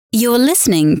You're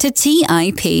listening to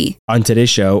TIP. On today's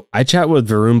show, I chat with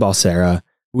Varun Balsara,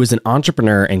 who is an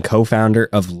entrepreneur and co-founder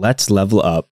of Let's Level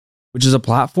Up, which is a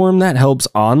platform that helps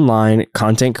online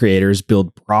content creators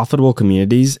build profitable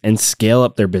communities and scale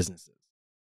up their businesses.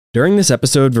 During this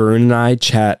episode, Varun and I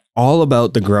chat all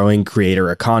about the growing creator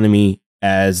economy,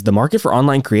 as the market for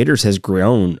online creators has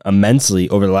grown immensely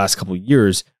over the last couple of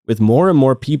years, with more and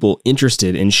more people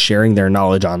interested in sharing their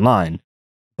knowledge online.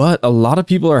 But a lot of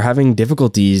people are having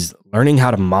difficulties learning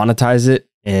how to monetize it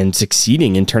and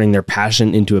succeeding in turning their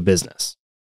passion into a business.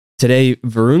 Today,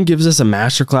 Varun gives us a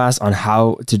masterclass on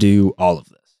how to do all of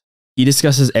this. He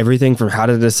discusses everything from how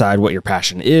to decide what your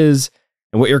passion is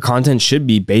and what your content should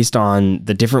be based on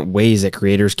the different ways that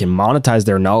creators can monetize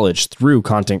their knowledge through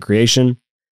content creation,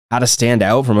 how to stand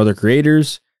out from other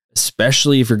creators,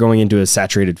 especially if you're going into a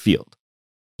saturated field.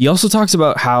 He also talks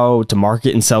about how to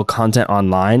market and sell content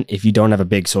online if you don't have a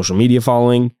big social media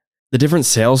following, the different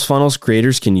sales funnels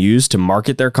creators can use to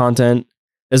market their content,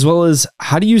 as well as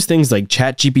how to use things like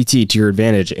ChatGPT to your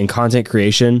advantage in content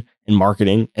creation and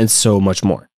marketing, and so much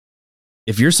more.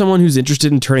 If you're someone who's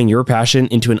interested in turning your passion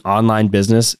into an online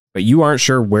business, but you aren't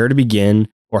sure where to begin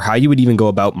or how you would even go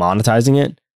about monetizing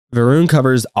it, Varun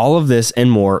covers all of this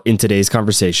and more in today's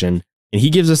conversation. And he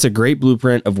gives us a great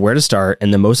blueprint of where to start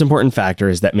and the most important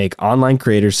factors that make online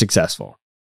creators successful.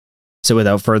 So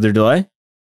without further delay,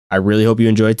 I really hope you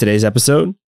enjoyed today's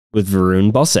episode with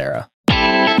Varun Balsara.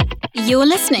 You're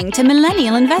listening to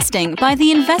Millennial Investing by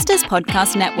the Investors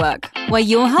Podcast Network, where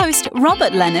your host,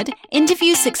 Robert Leonard,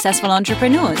 interviews successful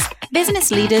entrepreneurs, business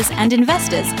leaders, and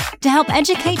investors to help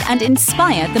educate and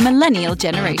inspire the millennial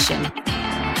generation.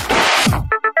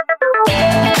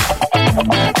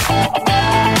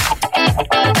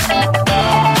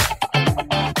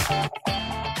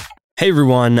 Hey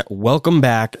everyone, welcome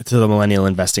back to the Millennial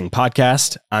Investing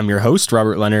Podcast. I'm your host,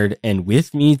 Robert Leonard, and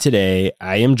with me today,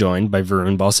 I am joined by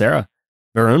Varun Balsara.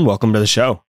 Varun, welcome to the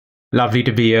show. Lovely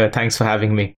to be here. Thanks for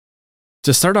having me.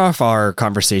 To start off our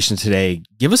conversation today,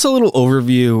 give us a little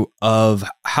overview of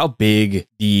how big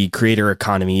the creator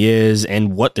economy is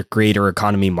and what the creator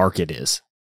economy market is.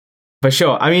 For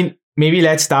sure. I mean, maybe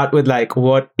let's start with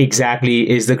what exactly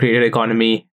is the creator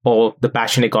economy or the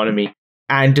passion economy?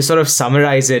 And to sort of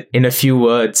summarize it in a few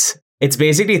words, it's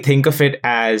basically think of it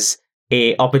as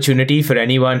an opportunity for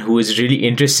anyone who is really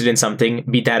interested in something,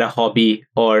 be that a hobby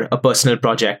or a personal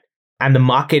project, and the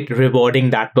market rewarding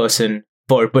that person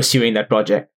for pursuing that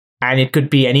project. And it could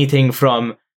be anything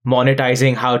from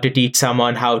monetizing how to teach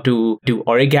someone how to do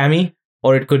origami,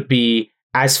 or it could be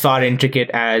as far intricate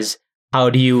as how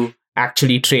do you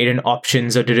actually trade in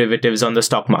options or derivatives on the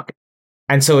stock market.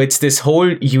 And so it's this whole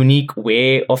unique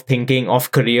way of thinking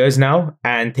of careers now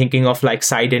and thinking of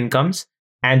side incomes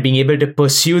and being able to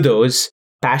pursue those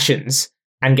passions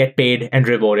and get paid and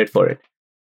rewarded for it.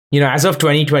 As of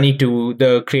 2022,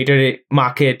 the creator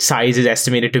market size is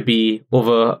estimated to be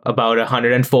over about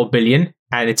 104 billion,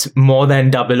 and it's more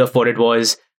than double of what it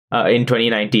was in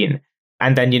 2019.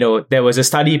 And then, there was a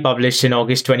study published in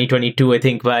August 2022, I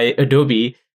think, by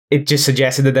Adobe. It just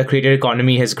suggested that the creator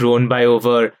economy has grown by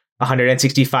over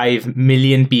 165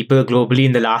 million people globally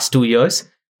in the last 2 years,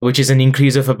 which is an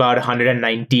increase of about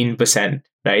 119%,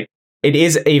 right? It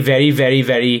is a very, very,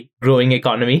 very growing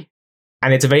economy,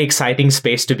 and it's a very exciting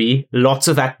space to be. Lots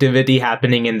of activity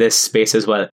happening in this space as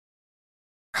well.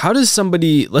 How does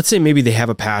somebody, let's say maybe they have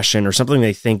a passion or something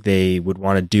they think they would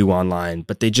want to do online,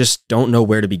 but they just don't know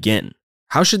where to begin?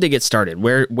 How should they get started?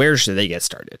 Where should they get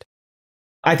started?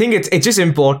 I think it's just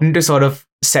important to sort of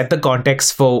set the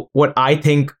context for what I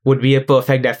think would be a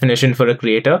perfect definition for a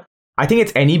creator. I think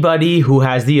it's anybody who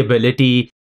has the ability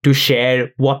to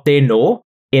share what they know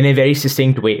in a very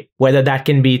succinct way, whether that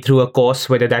can be through a course,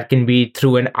 whether that can be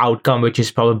through an outcome, which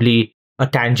is probably a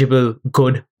tangible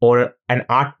good or an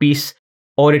art piece,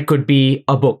 or it could be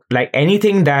a book,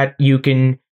 anything that you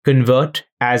can convert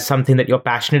as something that you're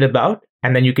passionate about,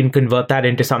 and then you can convert that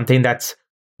into something that's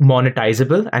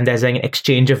monetizable and there's an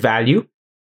exchange of value.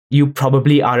 You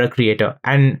probably are a creator.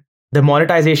 And the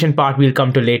monetization part we'll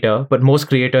come to later, but most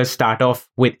creators start off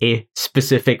with a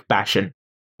specific passion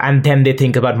and then they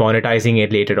think about monetizing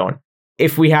it later on.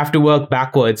 If we have to work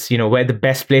backwards, where the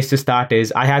best place to start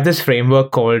is, I have this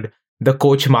framework called the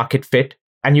coach market fit,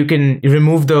 and you can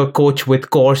remove the coach with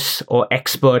course or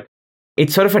expert.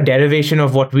 It's sort of a derivation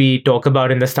of what we talk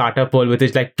about in the startup world, which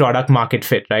is product market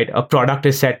fit, right? A product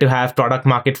is said to have product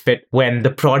market fit when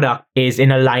the product is in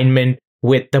alignment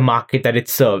with the market that it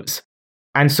serves.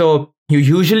 And so you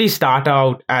usually start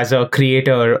out as a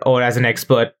creator or as an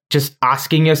expert, just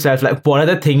asking yourself, what are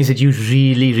the things that you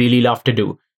really, really love to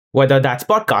do? whether that's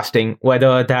podcasting,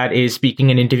 whether that is speaking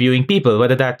and interviewing people,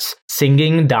 whether that's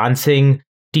singing, dancing,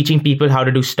 teaching people how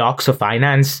to do stocks or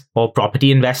finance or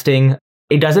property investing.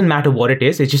 It doesn't matter what it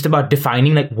is. It's just about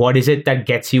defining like what is it that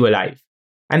gets you alive.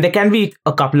 And there can be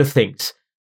a couple of things.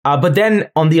 But then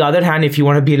on the other hand, if you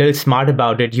want to be a little smart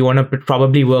about it, you want to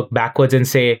probably work backwards and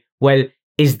say, well,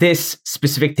 is this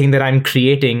specific thing that I'm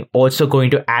creating also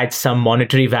going to add some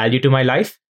monetary value to my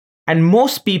life? And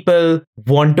most people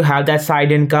want to have that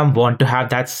side income, want to have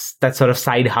that sort of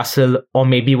side hustle, or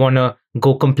maybe want to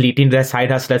go completely into that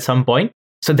side hustle at some point.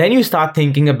 So then you start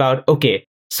thinking about, okay,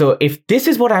 so if this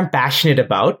is what I'm passionate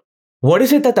about, what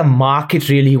is it that the market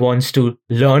really wants to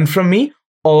learn from me?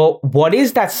 Or what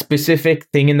is that specific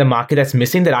thing in the market that's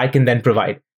missing that I can then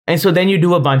provide? And so then you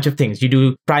do a bunch of things. You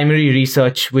do primary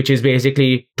research, which is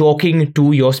basically talking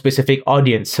to your specific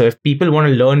audience. So if people want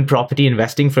to learn property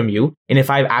investing from you, and if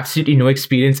I have absolutely no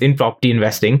experience in property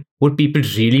investing, would people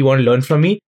really want to learn from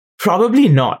me? Probably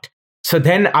not. So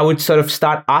then I would sort of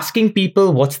start asking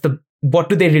people, what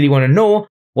do they really want to know?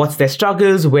 What's their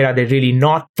struggles? Where are they really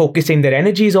not focusing their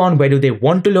energies on? Where do they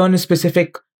want to learn a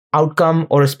specific outcome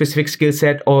or a specific skill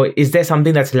set? Or is there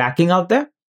something that's lacking out there?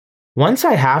 Once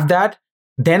I have that,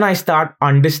 then I start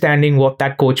understanding what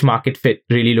that coach market fit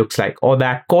really looks like, or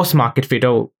that course market fit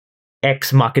or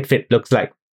X market fit looks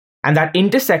like. And that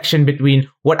intersection between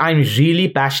what I'm really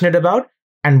passionate about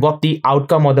and what the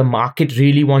outcome or the market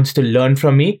really wants to learn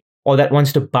from me or that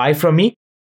wants to buy from me,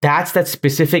 that's that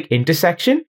specific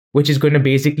intersection, which is going to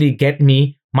basically get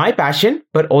me my passion,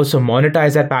 but also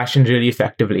monetize that passion really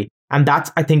effectively. And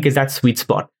that's, I think, is that sweet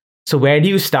spot. So where do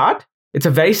you start? It's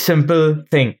a very simple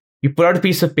thing. You pull out a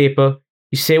piece of paper,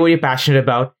 you say what you're passionate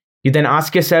about. You then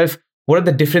ask yourself, what are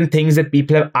the different things that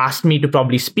people have asked me to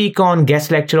probably speak on,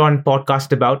 guest lecture on,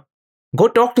 podcast about? Go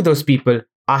talk to those people,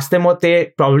 ask them what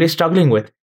they're probably struggling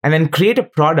with, and then create a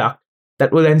product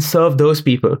that will then serve those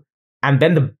people. And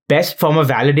then the best form of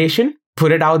validation,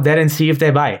 put it out there and see if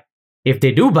they buy. If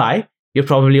they do buy, you're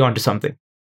probably onto something.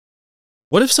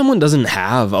 What if someone doesn't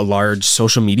have a large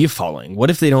social media following? What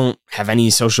if they don't have any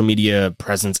social media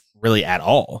presence really at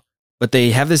all, but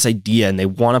they have this idea and they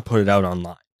want to put it out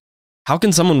online? How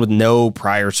can someone with no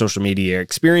prior social media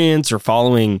experience or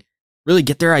following really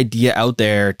get their idea out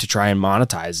there to try and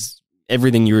monetize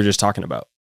everything you were just talking about?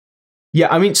 Yeah,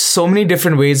 I mean, so many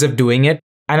different ways of doing it.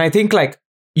 And I think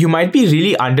you might be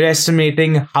really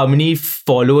underestimating how many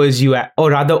followers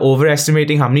or rather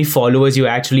overestimating how many followers you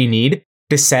actually need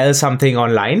to sell something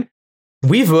online.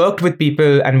 We've worked with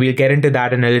people, and we'll get into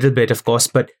that in a little bit, of course,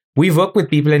 but we've worked with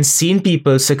people and seen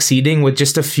people succeeding with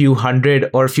just a few hundred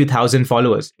or a few thousand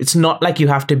followers. It's not like you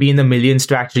have to be in the millions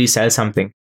to actually sell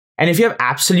something. And if you have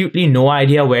absolutely no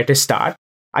idea where to start,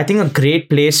 I think a great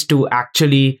place to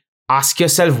actually ask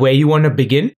yourself where you want to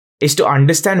begin is to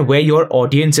understand where your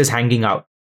audience is hanging out.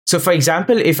 So for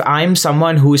example, if I'm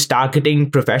someone who is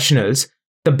targeting professionals,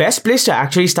 the best place to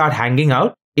actually start hanging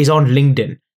out is on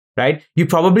LinkedIn, right? You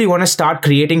probably want to start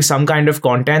creating some kind of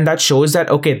content that shows that,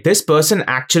 okay, this person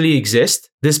actually exists.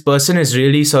 This person is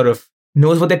really sort of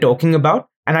knows what they're talking about.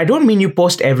 And I don't mean you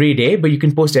post every day, but you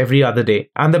can post every other day.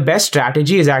 And the best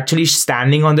strategy is actually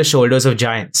standing on the shoulders of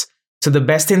giants. So the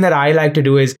best thing that I like to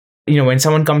do is, when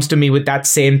someone comes to me with that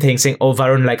same thing saying, oh,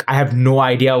 Varun, I have no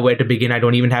idea where to begin. I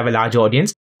don't even have a large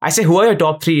audience. I say, who are your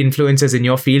top 3 influencers in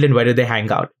your field and where do they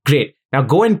hang out? Great. Now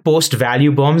go and post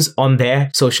value bombs on their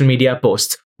social media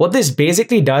posts. What this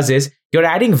basically does is you're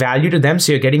adding value to them.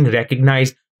 So you're getting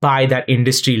recognized by that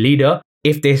industry leader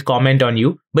if they comment on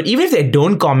you. But even if they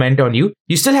don't comment on you,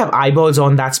 you still have eyeballs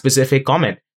on that specific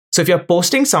comment. So if you're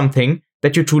posting something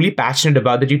that you're truly passionate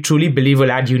about, that you truly believe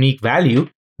will add unique value,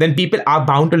 then people are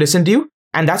bound to listen to you.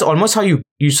 And that's almost how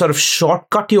you sort of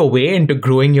shortcut your way into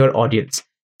growing your audience.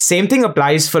 Same thing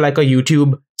applies for a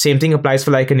YouTube. Same thing applies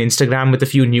for an Instagram with a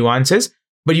few nuances.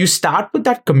 But you start with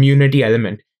that community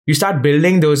element. You start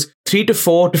building those 3 to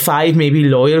 4 to 5 maybe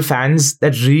loyal fans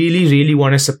that really, really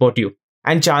want to support you.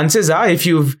 And chances are, if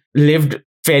you've lived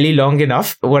fairly long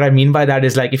enough, what I mean by that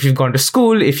is if you've gone to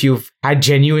school, if you've had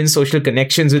genuine social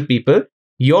connections with people,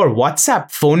 your WhatsApp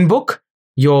phone book,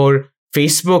 your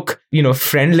Facebook,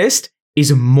 friend list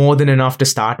is more than enough to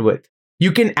start with.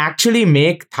 You can actually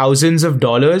make thousands of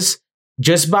dollars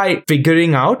just by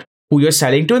figuring out who you're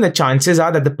selling to. And the chances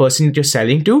are that the person that you're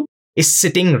selling to is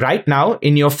sitting right now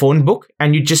in your phone book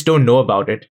and you just don't know about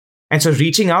it. And so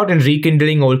reaching out and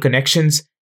rekindling old connections,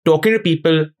 talking to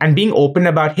people and being open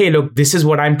about, hey, look, this is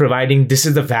what I'm providing. This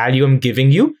is the value I'm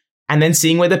giving you. And then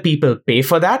seeing whether people pay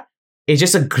for that is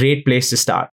just a great place to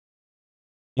start.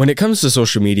 When it comes to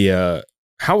social media,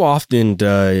 how often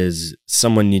does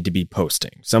someone need to be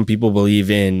posting? Some people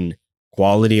believe in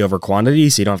quality over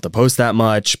quantity. So you don't have to post that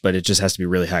much, but it just has to be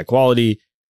really high quality.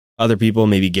 Other people,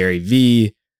 maybe Gary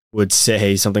Vee, would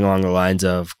say something along the lines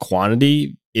of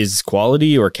quantity is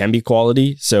quality or can be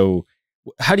quality. So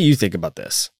how do you think about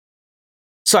this?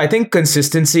 So I think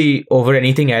consistency over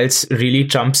anything else really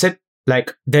trumps it.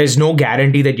 Like there's no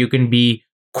guarantee that you can be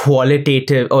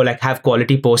qualitative or like have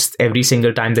quality posts every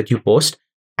single time that you post.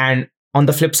 And on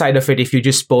the flip side of it, if you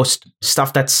just post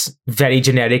stuff that's very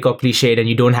generic or cliched and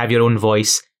you don't have your own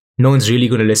voice, no one's really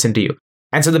going to listen to you.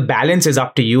 And so the balance is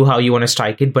up to you how you want to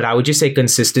strike it. But I would just say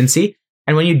consistency.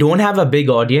 And when you don't have a big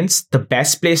audience, the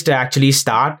best place to actually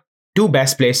start, two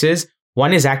best places.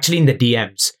 One is actually in the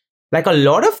DMs. Like a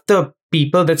lot of the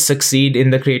people that succeed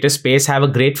in the creator space have a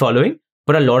great following,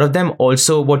 but a lot of them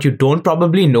also, what you don't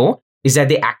probably know is that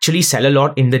they actually sell a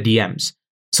lot in the DMs.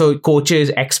 So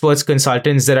coaches, experts,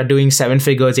 consultants that are doing 7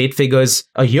 figures, 8 figures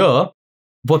a year,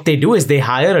 what they do is they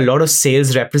hire a lot of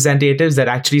sales representatives that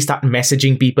actually start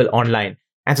messaging people online.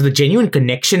 And so the genuine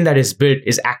connection that is built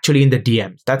is actually in the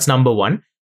DMs. That's number one.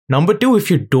 Number two,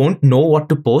 if you don't know what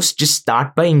to post, just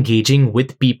start by engaging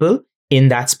with people in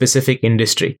that specific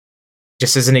industry.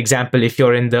 Just as an example, if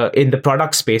you're in the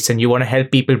product space and you want to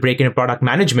help people break into product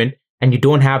management and you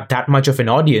don't have that much of an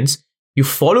audience, you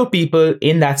follow people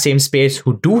in that same space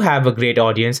who do have a great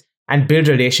audience and build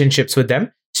relationships with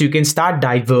them. So you can start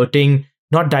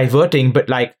not diverting, but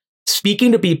like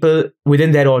speaking to people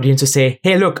within their audience to say,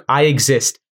 hey, look, I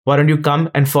exist. Why don't you come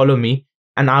and follow me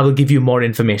and I will give you more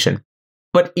information.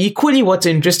 But equally, what's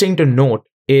interesting to note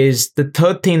is the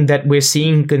third thing that we're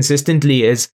seeing consistently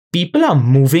is people are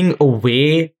moving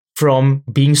away from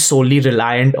being solely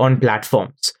reliant on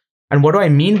platforms. And what do I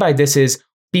mean by this is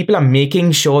people are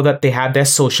making sure that they have their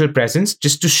social presence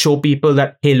just to show people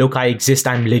that, hey, look, I exist,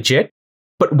 I'm legit.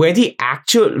 But where the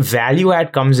actual value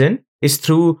add comes in is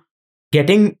through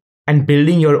getting and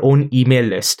building your own email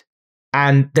list.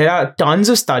 And there are tons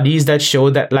of studies that show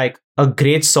that like a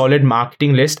great solid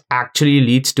marketing list actually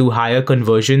leads to higher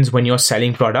conversions when you're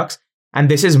selling products. And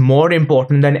this is more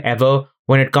important than ever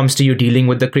when it comes to you dealing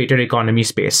with the creator economy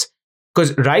space.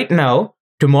 Because right now,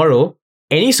 tomorrow,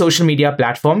 any social media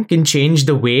platform can change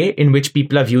the way in which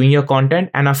people are viewing your content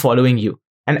and are following you.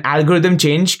 An algorithm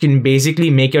change can basically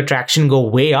make your traction go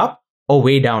way up or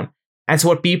way down. And so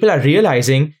what people are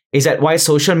realizing is that while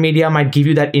social media might give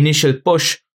you that initial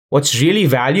push, what's really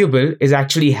valuable is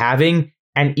actually having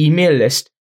an email list,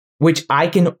 which I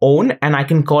can own and I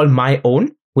can call my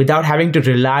own without having to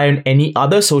rely on any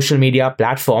other social media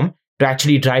platform to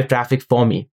actually drive traffic for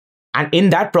me. And in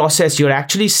that process, you're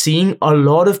actually seeing a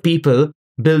lot of people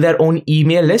build their own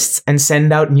email lists and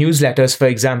send out newsletters, for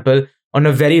example, on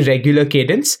a very regular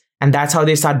cadence. And that's how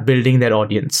they start building their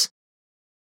audience.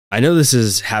 I know this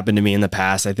has happened to me in the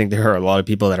past. I think there are a lot of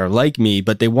people that are like me,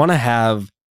 but they want to have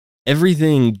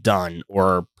everything done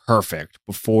or perfect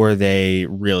before they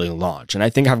really launch. And I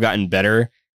think I've gotten better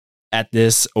at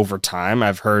this over time.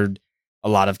 I've heard a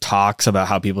lot of talks about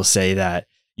how people say that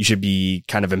you should be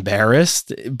kind of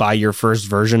embarrassed by your first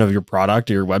version of your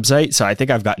product or your website. So I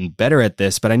think I've gotten better at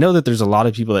this, but I know that there's a lot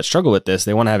of people that struggle with this.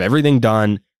 They want to have everything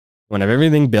done, they want to have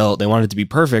everything built, they want it to be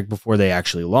perfect before they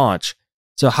actually launch.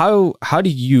 So how do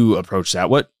you approach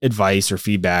that? What advice or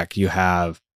feedback do you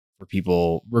have for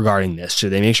people regarding this?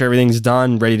 Should they make sure everything's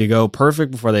done, ready to go,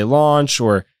 perfect before they launch?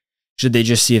 Or should they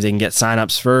just see if they can get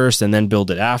signups first and then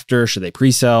build it after? Should they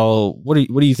pre-sell? What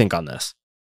do you think on this?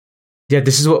 Yeah,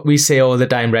 this is what we say all the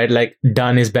time, right? Like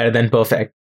done is better than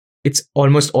perfect. It's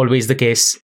almost always the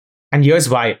case. And here's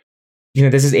why.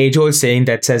 There's this age-old saying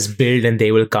that says build and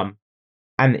they will come.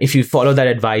 And if you follow that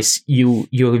advice,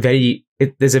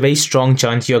 there's a very strong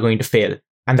chance you're going to fail.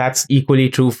 And that's equally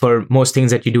true for most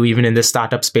things that you do, even in the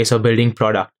startup space or building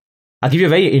product. I'll give you a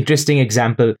very interesting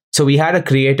example. So we had a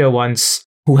creator once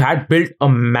who had built a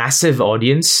massive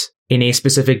audience in a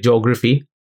specific geography.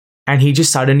 And he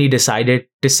just suddenly decided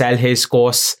to sell his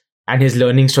course and his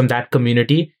learnings from that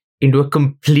community into a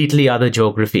completely other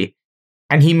geography.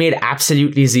 And he made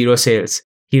absolutely zero sales.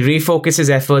 He refocused his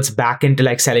efforts back into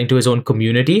like selling to his own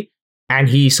community and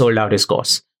he sold out his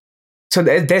course. So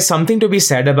there's something to be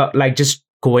said about like just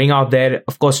going out there,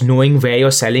 of course, knowing where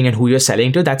you're selling and who you're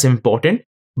selling to. That's important.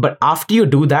 But after you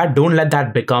do that, don't let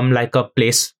that become like a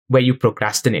place where you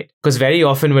procrastinate. Because very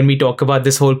often when we talk about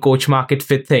this whole coach market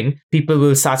fit thing, people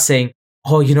will start saying,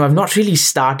 oh, I've not really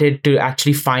started to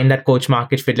actually find that coach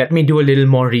market fit. Let me do a little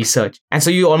more research. And so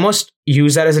you almost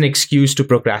use that as an excuse to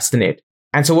procrastinate.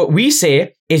 And so what we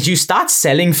say is you start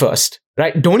selling first,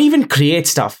 right? Don't even create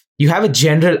stuff. You have a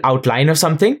general outline of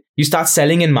something. You start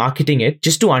selling and marketing it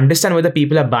just to understand whether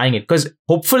people are buying it. Because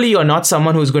hopefully you're not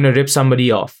someone who's going to rip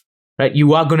somebody off, right?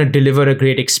 You are going to deliver a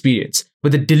great experience.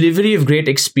 but the delivery of great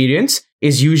experience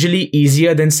is usually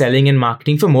easier than selling and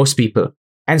marketing for most people.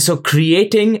 And so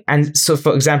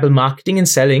for example, marketing and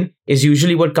selling is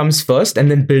usually what comes first,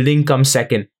 and then building comes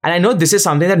second. And I know this is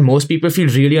something that most people feel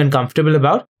really uncomfortable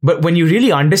about, but when you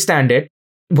really understand it,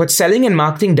 what selling and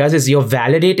marketing does is you're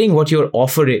validating what your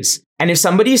offer is. And if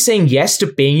somebody is saying yes to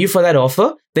paying you for that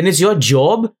offer, then it's your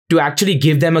job to actually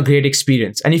give them a great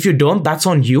experience. And if you don't, that's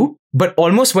on you. But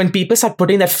almost when people start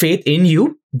putting that faith in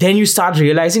you, then you start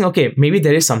realizing, okay, maybe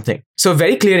there is something. So a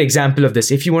very clear example of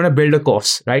this, if you want to build a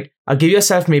course, right? I'll give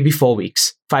yourself maybe 4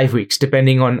 weeks, 5 weeks,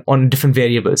 depending on different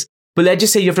variables. But let's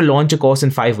just say you have to launch a course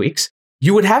in 5 weeks.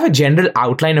 You would have a general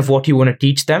outline of what you want to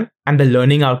teach them and the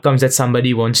learning outcomes that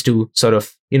somebody wants to sort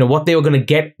of, what they were going to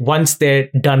get once they're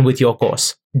done with your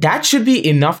course. That should be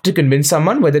enough to convince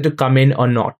someone whether to come in or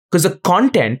not. Because the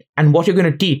content and what you're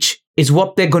going to teach is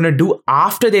what they're going to do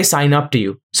after they sign up to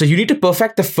you. So you need to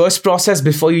perfect the first process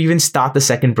before you even start the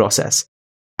second process.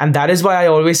 And that is why I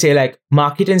always say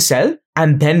market and sell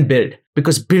and then build.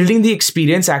 Because building the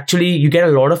experience, actually, you get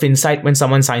a lot of insight when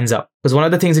someone signs up. Because one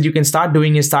of the things that you can start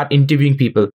doing is start interviewing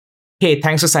people. Hey,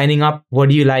 thanks for signing up. What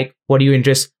do you like? What are you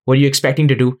interested? What are you expecting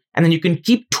to do? And then you can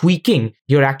keep tweaking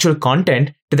your actual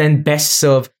content to then best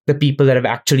serve the people that have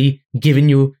actually given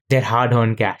you their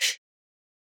hard-earned cash.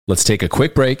 Let's take a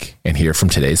quick break and hear from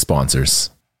today's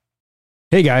sponsors.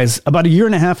 Hey guys, about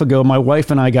 1.5 years ago, my wife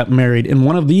and I got married, and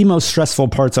one of the most stressful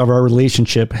parts of our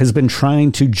relationship has been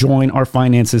trying to join our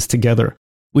finances together.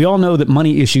 We all know that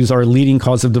money issues are a leading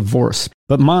cause of divorce,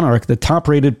 but Monarch, the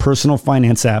top-rated personal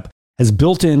finance app, has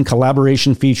built-in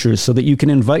collaboration features so that you can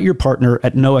invite your partner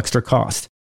at no extra cost.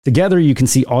 Together, you can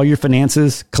see all your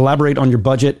finances, collaborate on your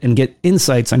budget, and get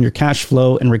insights on your cash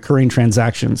flow and recurring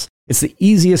transactions. It's the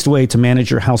easiest way to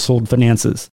manage your household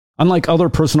finances. Unlike other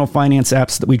personal finance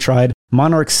apps that we tried,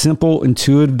 Monarch's simple,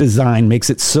 intuitive design makes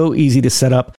it so easy to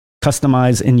set up,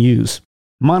 customize, and use.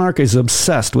 Monarch is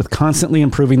obsessed with constantly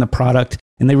improving the product,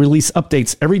 and they release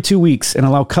updates every 2 weeks and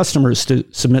allow customers to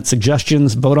submit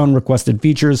suggestions, vote on requested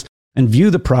features, and view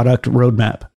the product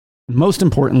roadmap. Most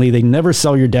importantly, they never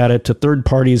sell your data to third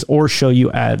parties or show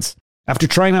you ads. After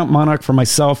trying out Monarch for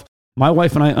myself, my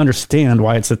wife and I understand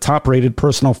why it's a top-rated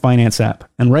personal finance app.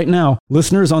 And right now,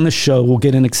 listeners on this show will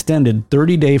get an extended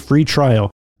 30-day free trial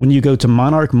when you go to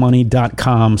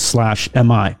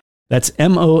monarchmoney.com/MI. That's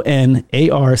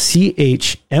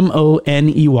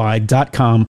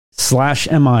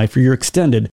monarchmoney.com/MI for your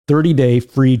extended 30-day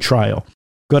free trial.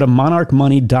 Go to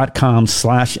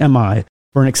monarchmoney.com/MI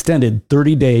for an extended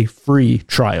 30-day free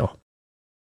trial.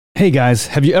 Hey guys,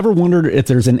 have you ever wondered if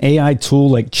there's an AI tool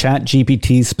like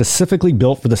ChatGPT specifically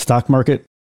built for the stock market?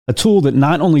 A tool that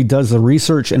not only does the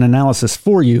research and analysis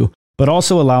for you, but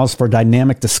also allows for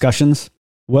dynamic discussions?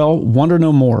 Well, wonder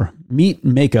no more. Meet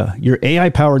Meka, your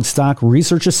AI-powered stock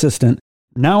research assistant,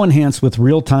 now enhanced with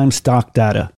real-time stock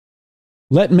data.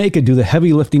 Let Meka do the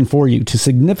heavy lifting for you to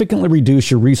significantly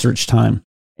reduce your research time.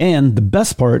 And the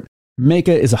best part, Meka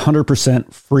is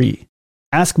 100% free.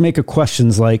 Ask Meka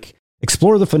questions like,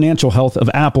 explore the financial health of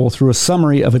Apple through a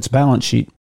summary of its balance sheet.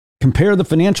 Compare the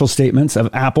financial statements of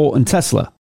Apple and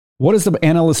Tesla. What is the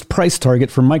analyst price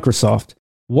target for Microsoft?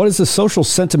 What is the social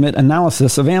sentiment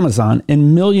analysis of Amazon?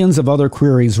 And millions of other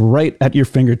queries right at your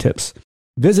fingertips.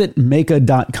 Visit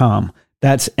Meka.com.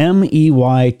 That's MEYKA.com.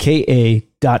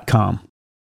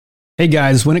 Hey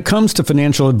guys, when it comes to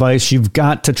financial advice, you've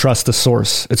got to trust the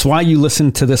source. It's why you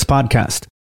listen to this podcast.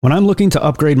 When I'm looking to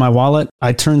upgrade my wallet,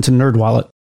 I turn to NerdWallet.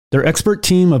 Their expert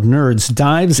team of nerds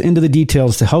dives into the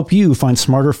details to help you find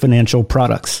smarter financial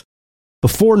products.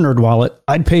 Before NerdWallet,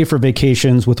 I'd pay for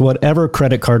vacations with whatever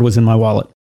credit card was in my wallet.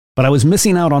 But I was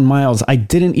missing out on miles I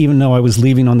didn't even know I was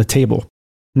leaving on the table.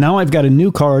 Now I've got a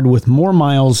new card with more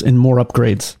miles and more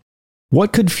upgrades.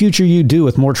 What could future you do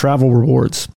with more travel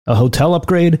rewards? A hotel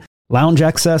upgrade? Lounge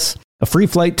access? A free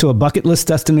flight to a bucket list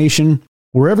destination?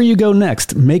 Wherever you go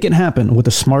next, make it happen with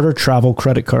a smarter travel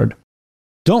credit card.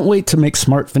 Don't wait to make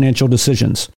smart financial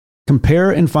decisions.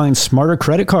 Compare and find smarter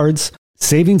credit cards,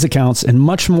 savings accounts, and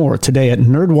much more today at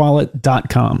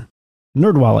nerdwallet.com.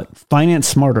 NerdWallet, finance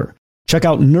smarter. Check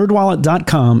out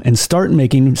nerdwallet.com and start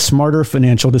making smarter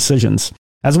financial decisions.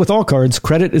 As with all cards,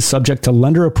 credit is subject to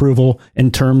lender approval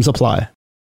and terms apply.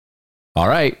 All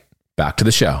right, back to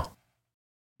the show.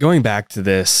 Going back to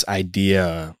this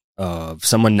idea of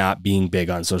someone not being big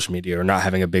on social media or not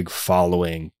having a big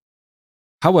following,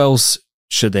 how else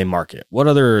should they market? What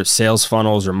other sales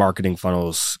funnels or marketing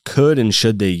funnels could and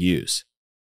should they use?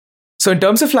 So in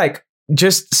terms of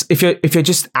just if you're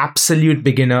just absolute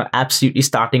beginner, absolutely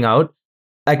starting out,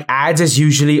 ads is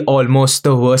usually almost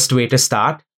the worst way to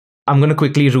start. I'm going to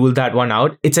quickly rule that one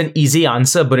out. It's an easy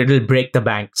answer, but it'll break the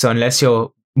bank. So unless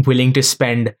you're willing to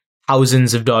spend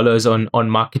thousands of dollars on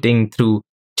marketing through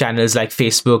channels like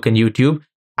Facebook and YouTube,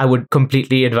 I would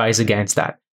completely advise against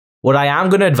that. What I am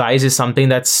going to advise is something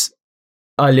that's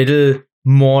a little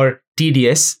more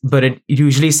tedious, but it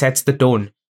usually sets the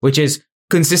tone, which is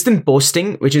consistent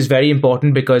posting, which is very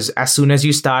important because as soon as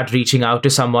you start reaching out to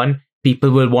someone,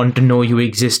 people will want to know you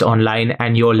exist online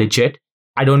and you're legit.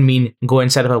 I don't mean go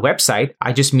and set up a website.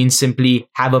 I just mean simply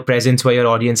have a presence where your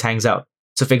audience hangs out.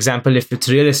 So for example, if it's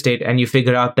real estate and you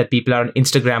figure out that people are on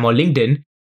Instagram or LinkedIn,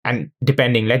 and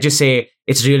depending, let's just say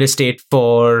it's real estate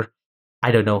for,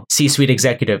 I don't know, C-suite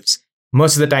executives.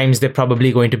 Most of the times they're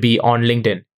probably going to be on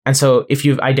LinkedIn. And so if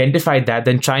you've identified that,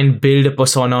 then try and build a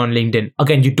persona on LinkedIn.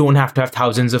 Again, you don't have to have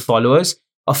thousands of followers.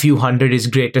 A few hundred is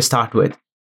great to start with.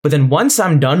 But then once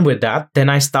I'm done with that, then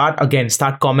I start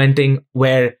commenting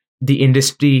where the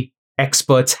industry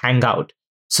experts hang out.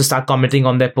 So start commenting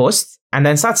on their posts and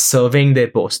then start serving their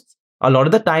posts. A lot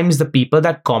of the times, the people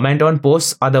that comment on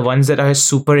posts are the ones that are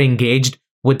super engaged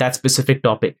with that specific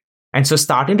topic. And so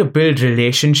starting to build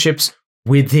relationships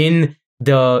within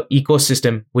the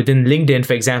ecosystem, within LinkedIn,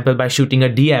 for example, by shooting a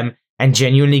DM and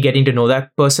genuinely getting to know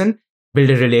that person, build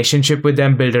a relationship with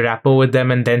them, build a rapport with them,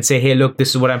 and then say, hey, look, this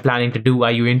is what I'm planning to do.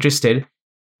 Are you interested?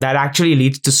 That actually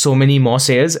leads to so many more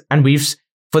sales. And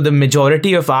for the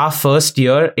majority of our first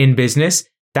year in business,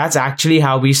 that's actually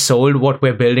how we sold what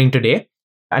we're building today.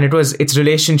 And it's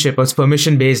relationship, it's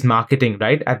permission-based marketing,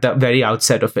 right? At the very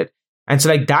outset of it. And so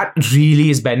like that really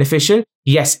is beneficial.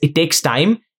 Yes, it takes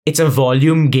time. It's a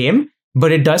volume game,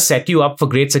 but it does set you up for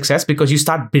great success because you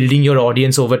start building your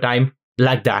audience over time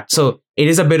like that. So it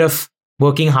is a bit of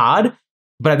working hard,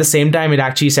 but at the same time, it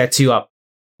actually sets you up.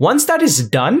 Once that is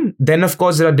done, then of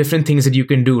course, there are different things that you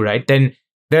can do, right? Then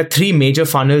there are 3 major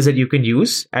funnels that you can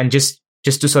use. And just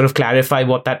to sort of clarify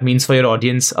what that means for your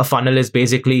audience, a funnel is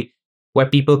basically where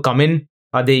people come in,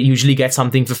 they usually get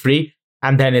something for free.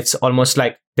 And then it's almost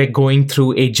like they're going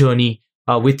through a journey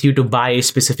with you to buy a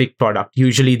specific product.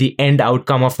 Usually the end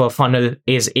outcome of a funnel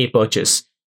is a purchase.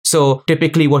 So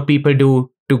typically what people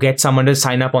do to get someone to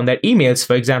sign up on their emails,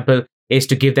 for example, is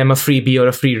to give them a freebie or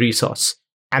a free resource.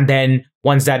 And then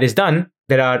once that is done,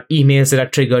 there are emails that are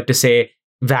triggered to say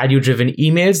value-driven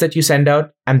emails that you send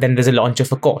out. And then there's a launch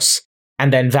of a course.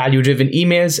 And then value-driven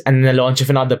emails and then the launch of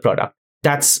another product.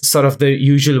 That's sort of the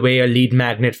usual way a lead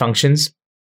magnet functions.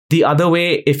 The other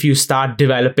way, if you start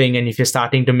developing and if you're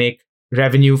starting to make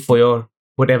revenue for your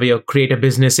whatever your creator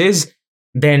business is,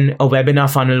 then a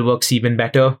webinar funnel works even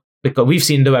better, because we've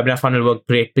seen the webinar funnel work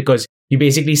great because you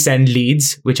basically send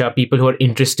leads, which are people who are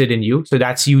interested in you. So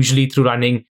that's usually through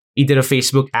running either a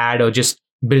Facebook ad or just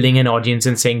building an audience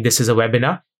and saying this is a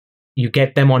webinar. You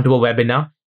get them onto a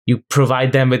webinar, you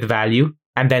provide them with value,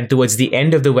 and then towards the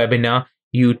end of the webinar,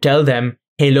 you tell them,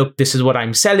 hey, look, this is what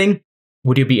I'm selling.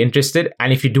 Would you be interested?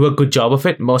 And if you do a good job of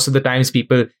it, most of the times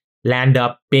people land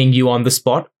up paying you on the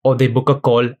spot, or they book a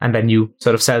call and then you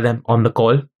sort of sell them on the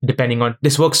call, depending on,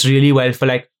 this works really well for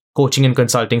like coaching and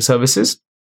consulting services.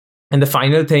 And the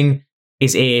final thing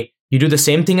is you do the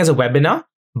same thing as a webinar,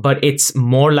 but it's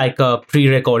more like a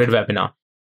pre-recorded webinar.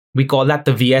 We call that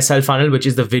the VSL funnel, which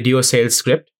is the video sales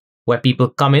script, where people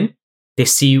come in, they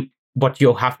see what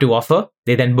you have to offer.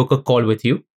 They then book a call with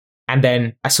you. And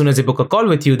then as soon as they book a call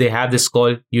with you, they have this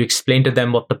call. You explain to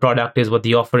them what the product is, what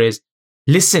the offer is,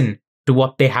 listen to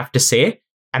what they have to say,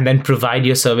 and then provide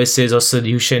your services or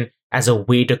solution as a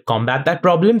way to combat that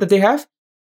problem that they have.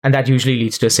 And that usually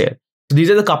leads to a sale. So these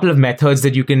are the couple of methods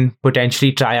that you can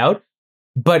potentially try out.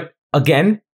 But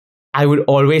again, I would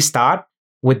always start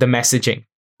with the messaging,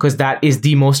 because that is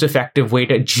the most effective way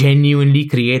to genuinely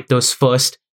create those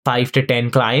first 5 to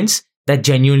 10 clients that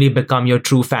genuinely become your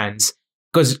true fans.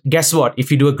 Because guess what? If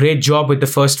you do a great job with the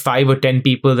first 5 or 10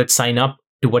 people that sign up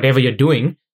to whatever you're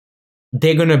doing,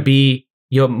 they're going to be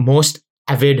your most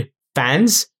avid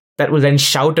fans that will then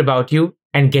shout about you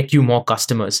and get you more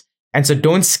customers. And so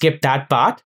don't skip that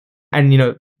part.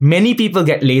 And, many people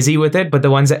get lazy with it, but the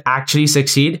ones that actually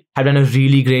succeed have done a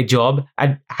really great job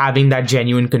at having that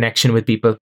genuine connection with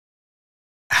people.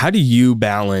 How do you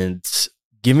balance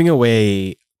giving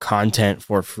away content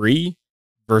for free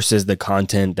versus the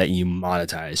content that you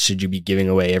monetize? Should you be giving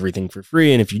away everything for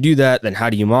free? And if you do that, then how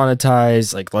do you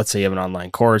monetize? Like, let's say you have an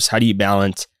online course. How do you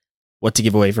balance what to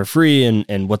give away for free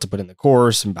and what to put in the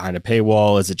course and behind a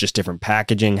paywall? Is it just different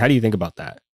packaging? How do you think about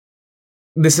that?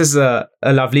 This is a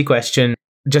lovely question.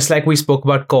 Just like we spoke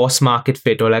about course market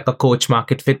fit or like a coach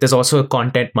market fit, there's also a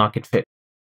content market fit.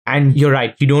 And you're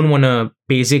right. You don't want to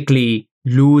basically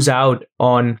lose out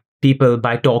on people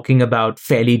by talking about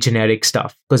fairly generic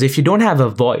stuff. Because if you don't have a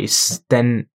voice,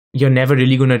 then you're never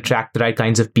really going to attract the right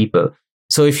kinds of people.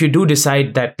 So if you do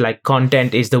decide that like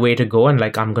content is the way to go and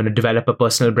like I'm going to develop a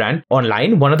personal brand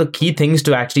online, one of the key things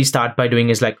to actually start by doing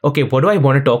is like, okay, what do I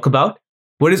want to talk about?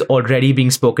 What is already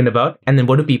being spoken about? And then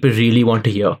what do people really want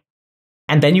to hear?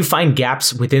 And then you find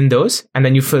gaps within those and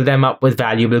then you fill them up with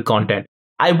valuable content.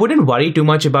 I wouldn't worry too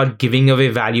much about giving away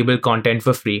valuable content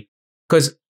for free.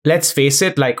 Because let's face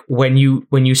it, like when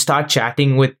you start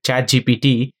chatting with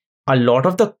ChatGPT, a lot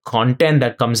of the content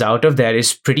that comes out of there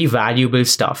is pretty valuable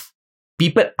stuff.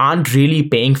 People aren't really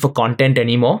paying for content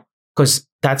anymore because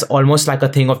that's almost like a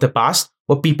thing of the past.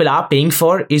 What people are paying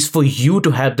for is for you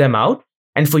to help them out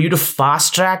and for you to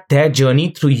fast track their journey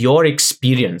through your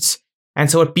experience. And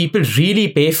so what people really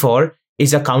pay for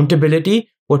is accountability.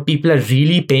 What people are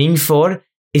really paying for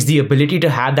is the ability to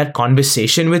have that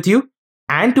conversation with you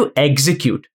and to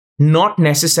execute, not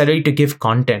necessarily to give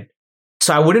content.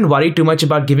 So I wouldn't worry too much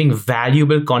about giving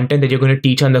valuable content that you're going to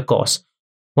teach on the course.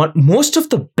 What most of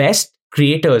the best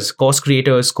creators, course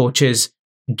creators, coaches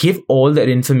give all their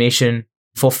information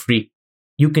for free.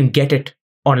 You can get it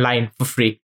online for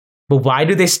free. But why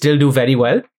do they still do very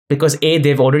well? Because A,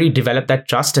 they've already developed that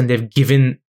trust and they've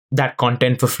given that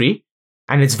content for free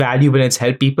and it's valuable and it's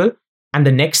helped people. And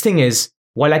the next thing is,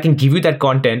 while I can give you that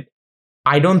content,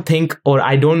 I don't think or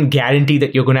I don't guarantee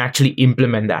that you're going to actually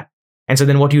implement that. And so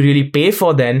then what you really pay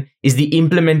for then is the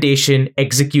implementation,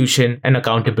 execution, and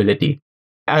accountability.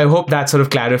 I hope that sort of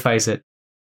clarifies it.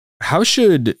 How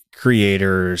should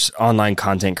creators, online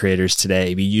content creators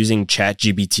today be using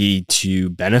ChatGPT to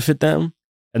benefit them?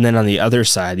 And then on the other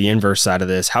side, the inverse side of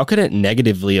this, how could it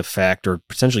negatively affect or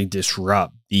potentially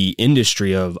disrupt the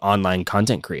industry of online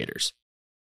content creators?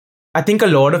 I think a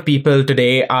lot of people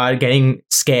today are getting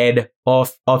scared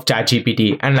of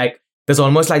ChatGPT. And like, there's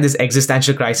almost like this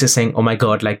existential crisis saying, oh my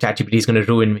God, like ChatGPT is going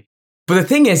to ruin me. But the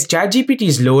thing is, ChatGPT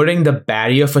is lowering the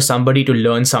barrier for somebody to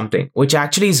learn something, which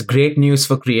actually is great news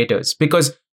for creators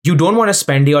because you don't want to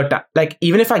spend your time. Like,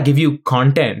 even if I give you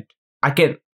content, I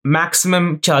can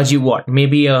maximum charge you what?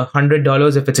 Maybe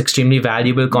 $100 if it's extremely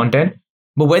valuable content.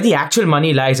 But where the actual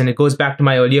money lies, and it goes back to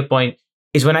my earlier point,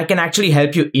 is when I can actually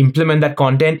help you implement that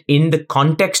content in the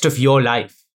context of your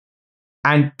life.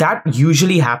 And that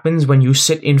usually happens when you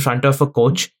sit in front of a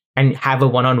coach and have a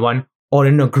one-on-one or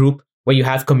in a group where you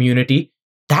have community.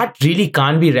 That really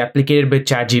can't be replicated with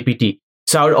ChatGPT.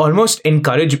 So I would almost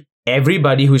encourage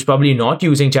everybody who's probably not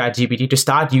using ChatGPT to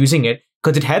start using it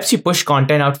because it helps you push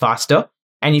content out faster.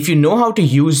 And if you know how to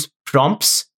use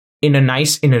prompts in a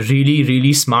really,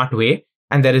 really smart way,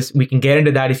 and we can get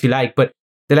into that if you like, but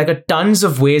there are like tons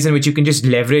of ways in which you can just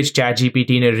leverage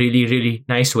ChatGPT in a really, really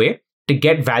nice way to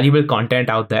get valuable content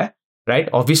out there, right?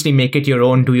 Obviously make it your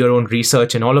own, do your own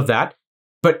research and all of that.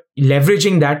 But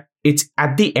leveraging that, it's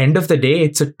at the end of the day,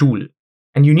 it's a tool.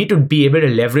 And you need to be able to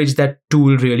leverage that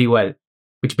tool really well,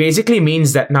 which basically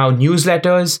means that now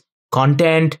newsletters,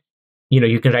 content,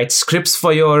 you can write scripts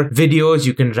for your videos,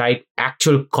 you can write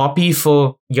actual copy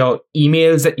for your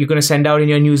emails that you're going to send out in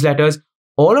your newsletters.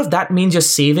 All of that means you're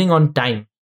saving on time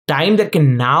that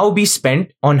can now be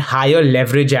spent on higher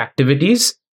leverage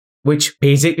activities, which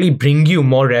basically bring you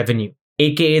more revenue,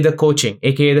 aka the coaching,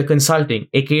 aka the consulting,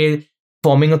 aka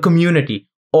forming a community.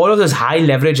 All of those high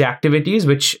leverage activities,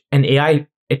 which an AI,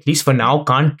 at least for now,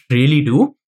 can't really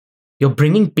do. You're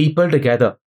bringing people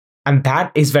together. And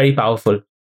that is very powerful.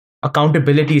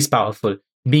 Accountability is powerful.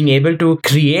 Being able to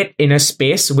create in a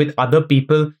space with other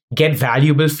people, get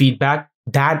valuable feedback,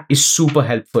 that is super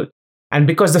helpful. And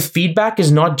because the feedback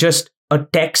is not just a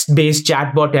text-based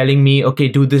chatbot telling me, okay,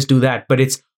 do this, do that, but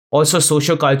it's also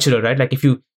socio-cultural, right? Like if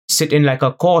you sit in like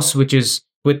a course, which is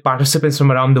with participants from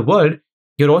around the world,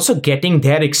 you're also getting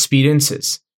their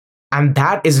experiences. And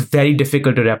that is very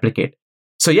difficult to replicate.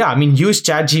 So yeah, use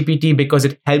ChatGPT because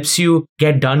it helps you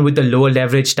get done with the lower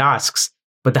leverage tasks.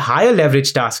 But the higher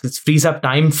leverage tasks, it frees up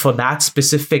time for that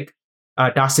specific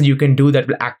task that you can do that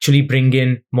will actually bring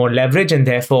in more leverage and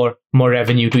therefore more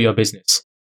revenue to your business.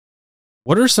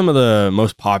 What are some of the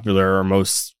most popular or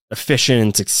most efficient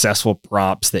and successful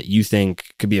prompts that you think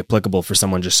could be applicable for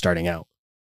someone just starting out?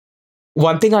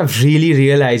 One thing I've really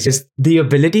realized is the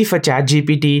ability for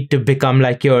ChatGPT to become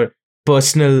like your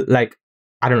personal,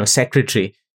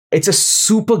 secretary. It's a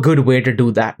super good way to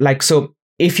do that. So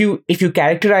if you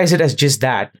characterize it as just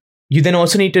that, you then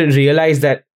also need to realize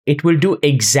that it will do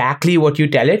exactly what you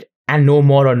tell it and no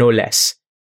more or no less.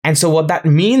 And so what that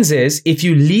means is if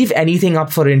you leave anything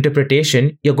up for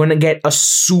interpretation, you're going to get a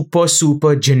super,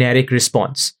 super generic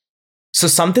response. So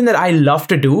something that I love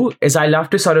to do is I love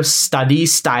to sort of study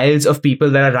styles of people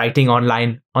that are writing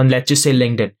online on, let's just say,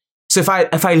 LinkedIn. So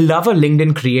if I love a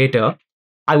LinkedIn creator,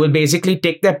 I will basically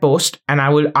take their post and I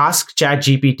will ask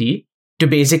ChatGPT to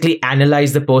basically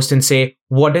analyze the post and say,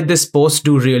 what did this post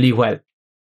do really well?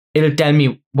 It'll tell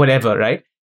me whatever, right?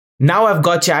 Now I've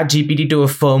got ChatGPT to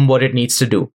affirm what it needs to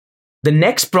do. The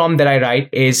next prompt that I write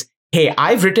is, hey,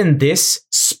 I've written this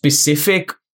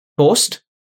specific post.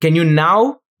 Can you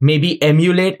now maybe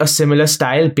emulate a similar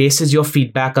style basis your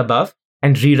feedback above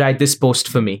and rewrite this post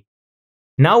for me?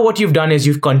 Now what you've done is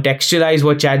you've contextualized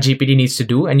what ChatGPT needs to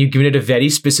do and you've given it a very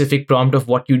specific prompt of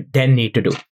what you then need to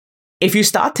do. If you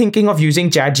start thinking of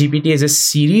using ChatGPT as a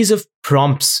series of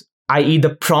prompts, i.e.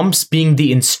 the prompts being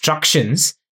the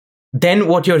instructions, then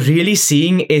what you're really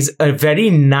seeing is a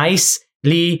very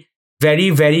nicely,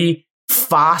 very, very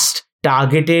fast,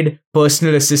 targeted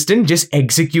personal assistant just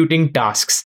executing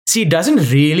tasks. See, it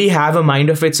doesn't really have a mind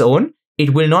of its own.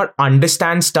 It will not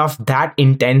understand stuff that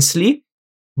intensely.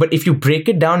 But if you break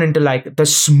it down into like the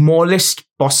smallest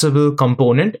possible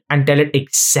component and tell it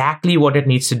exactly what it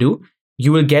needs to do,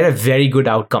 you will get a very good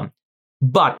outcome.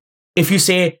 But if you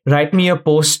say, write me a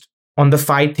post on the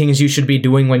 5 things you should be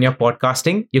doing when you're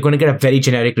podcasting, you're going to get a very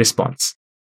generic response.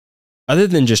 Other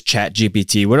than just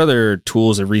ChatGPT, what other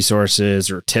tools or resources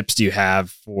or tips do you have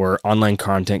for online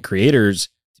content creators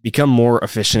to become more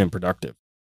efficient and productive?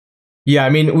 Yeah, I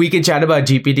mean, we could chat about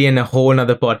GPT in a whole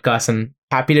other podcast and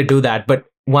happy to do that. But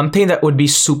one thing that would be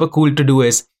super cool to do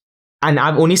is, and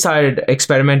I've only started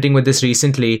experimenting with this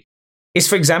recently, is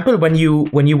for example, when you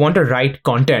want to write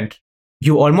content,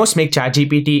 you almost make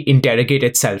ChatGPT interrogate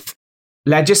itself.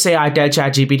 Let's just say I tell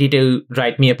ChatGPT to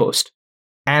write me a post.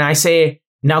 And I say,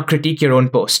 now critique your own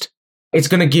post. It's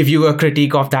going to give you a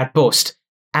critique of that post.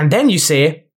 And then you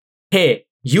say, hey,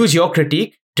 use your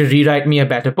critique to rewrite me a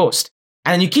better post.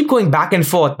 And you keep going back and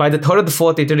forth. By the 3rd or the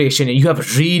 4th iteration, you have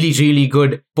a really, really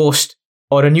good post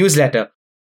or a newsletter.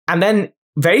 And then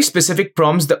very specific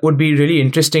prompts that would be really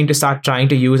interesting to start trying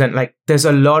to use. And like, there's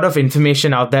a lot of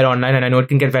information out there online, and I know it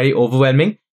can get very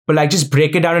overwhelming, but like, just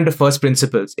break it down into first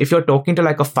principles. If you're talking to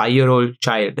like a 5-year-old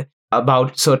child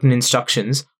about certain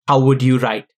instructions, how would you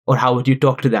write or how would you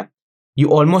talk to them?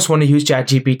 You almost want to use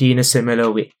ChatGPT in a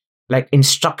similar way. Like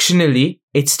instructionally,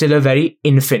 it's still a very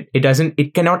infant.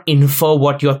 It cannot infer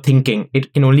what you're thinking.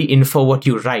 It can only infer what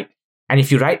you write. And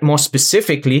if you write more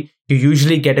specifically, you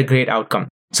usually get a great outcome.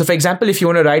 So for example, if you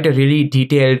want to write a really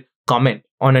detailed comment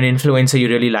on an influencer you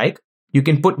really like, you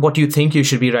can put what you think you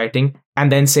should be writing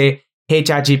and then say, hey,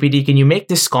 ChatGPT, can you make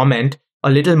this comment a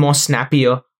little more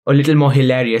snappier, a little more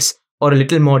hilarious, or a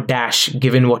little more dash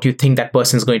given what you think that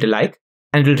person's going to like?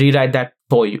 And it'll rewrite that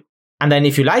for you. And then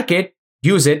if you like it,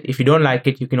 use it. If you don't like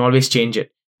it, you can always change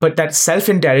it. But that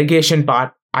self-interrogation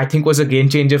part, I think, was a game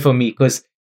changer for me because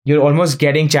you're almost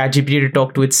getting ChatGPT to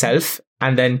talk to itself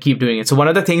and then keep doing it. So one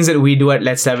of the things that we do at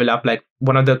Let's Level Up, like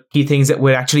one of the key things that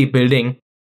we're actually building,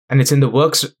 and it's in the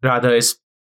works rather, is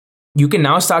you can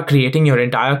now start creating your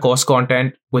entire course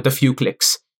content with a few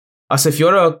clicks. So if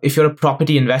you're a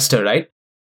property investor, right?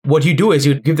 What you do is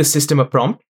you give the system a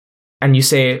prompt and you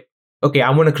say, okay, I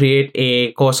want to create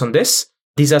a course on this.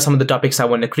 These are some of the topics I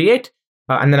want to create.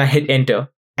 And then I hit enter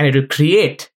and it will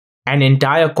create an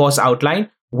entire course outline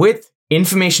with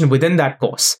information within that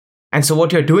course. And so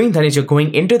what you're doing then is you're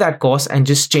going into that course and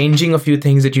just changing a few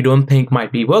things that you don't think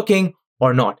might be working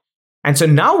or not. And so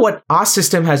now what our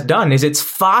system has done is it's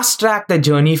fast-tracked the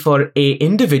journey for a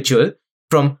individual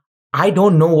from I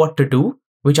don't know what to do,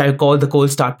 which I call the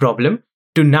cold start problem,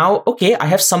 to now, okay, I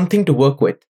have something to work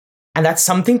with. And that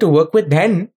something to work with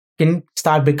then can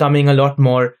start becoming a lot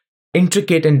more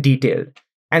intricate and detailed.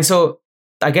 And so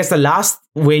I guess the last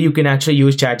way you can actually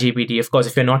use ChatGPT, of course,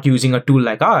 if you're not using a tool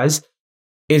like ours,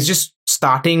 is just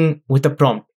starting with a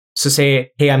prompt. So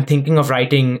say, hey, I'm thinking of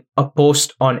writing a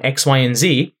post on X, Y, and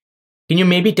Z. Can you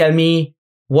maybe tell me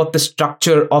what the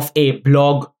structure of a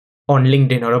blog on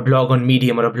LinkedIn or a blog on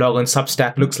Medium or a blog on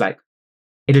Substack looks like?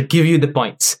 It'll give you the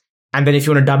points. And then if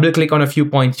you want to double click on a few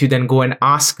points, you then go and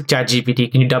ask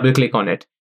ChatGPT, can you double click on it?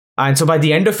 And so by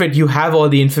the end of it, you have all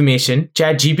the information.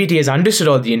 ChatGPT has understood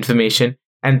all the information.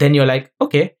 And then you're like,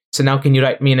 okay, so now can you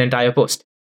write me an entire post?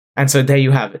 And so there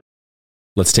you have it.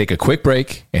 Let's take a quick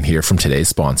break and hear from today's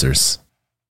sponsors.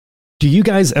 Do you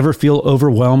guys ever feel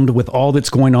overwhelmed with all that's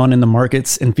going on in the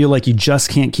markets and feel like you just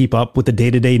can't keep up with the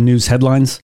day-to-day news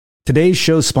headlines? Today's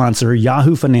show sponsor,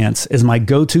 Yahoo Finance, is my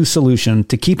go-to solution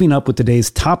to keeping up with today's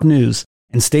top news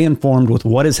and stay informed with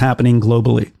what is happening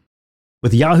globally.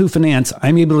 With Yahoo Finance,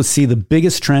 I'm able to see the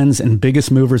biggest trends and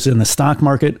biggest movers in the stock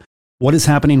market, what is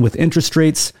happening with interest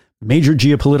rates, major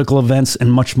geopolitical events,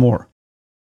 and much more.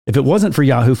 If it wasn't for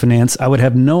Yahoo Finance, I would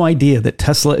have no idea that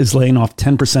Tesla is laying off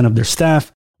 10% of their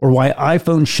staff, or why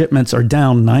iPhone shipments are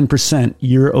down 9%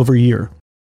 year over year.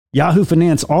 Yahoo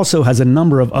Finance also has a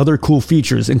number of other cool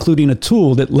features, including a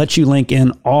tool that lets you link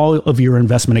in all of your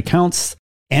investment accounts,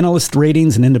 analyst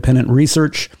ratings and independent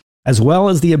research, as well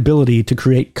as the ability to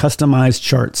create customized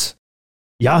charts.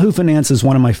 Yahoo Finance is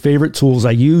one of my favorite tools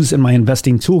I use in my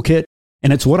investing toolkit,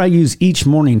 and it's what I use each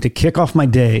morning to kick off my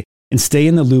day and stay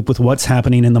in the loop with what's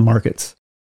happening in the markets.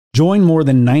 Join more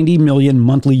than 90 million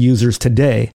monthly users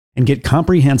today and get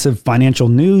comprehensive financial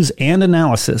news and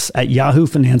analysis at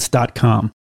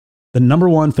yahoofinance.com. The number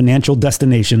one financial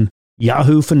destination,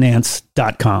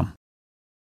 yahoofinance.com.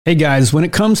 Hey guys, when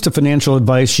it comes to financial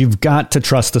advice, you've got to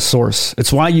trust the source.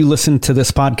 It's why you listen to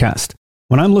this podcast.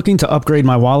 When I'm looking to upgrade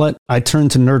my wallet, I turn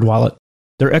to NerdWallet.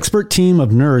 Their expert team of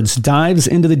nerds dives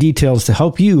into the details to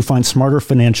help you find smarter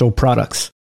financial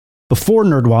products. Before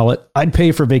NerdWallet, I'd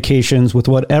pay for vacations with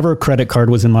whatever credit card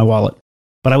was in my wallet.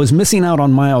 But I was missing out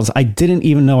on miles I didn't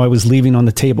even know I was leaving on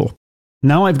the table.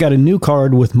 Now I've got a new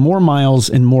card with more miles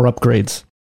and more upgrades.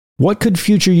 What could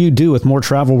future you do with more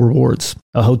travel rewards?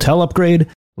 A hotel upgrade,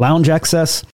 lounge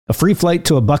access, a free flight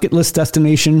to a bucket list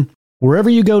destination? Wherever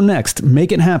you go next,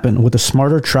 make it happen with a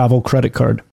smarter travel credit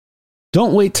card.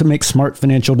 Don't wait to make smart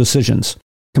financial decisions.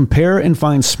 Compare and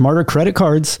find smarter credit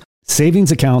cards,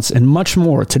 savings accounts, and much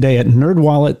more today at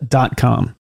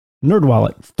nerdwallet.com.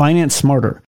 NerdWallet, finance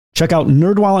smarter. Check out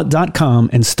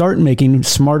nerdwallet.com and start making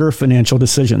smarter financial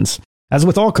decisions. As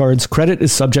with all cards, credit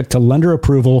is subject to lender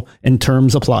approval and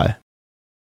terms apply.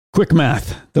 Quick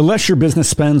math. The less your business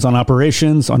spends on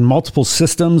operations, on multiple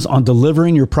systems, on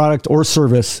delivering your product or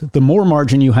service, the more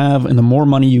margin you have and the more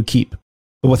money you keep.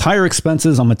 But with higher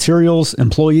expenses on materials,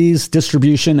 employees,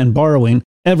 distribution, and borrowing,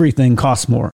 everything costs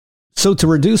more. So to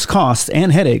reduce costs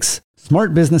and headaches,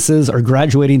 smart businesses are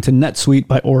graduating to NetSuite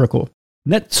by Oracle.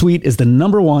 NetSuite is the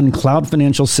number one cloud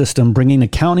financial system, bringing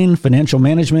accounting, financial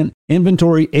management,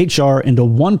 inventory, HR into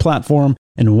one platform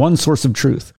and one source of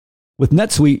truth. With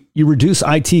NetSuite, you reduce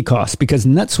IT costs because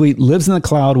NetSuite lives in the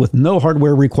cloud with no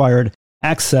hardware required,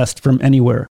 accessed from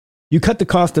anywhere. You cut the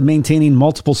cost of maintaining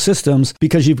multiple systems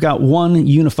because you've got one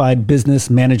unified business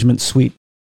management suite.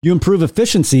 You improve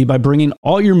efficiency by bringing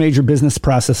all your major business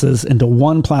processes into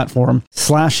one platform,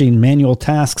 slashing manual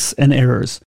tasks and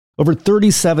errors. Over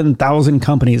 37,000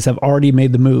 companies have already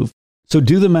made the move. So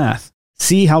do the math.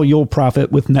 See how you'll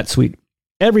profit with NetSuite.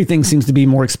 Everything seems to be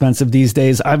more expensive these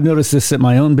days. I've noticed this at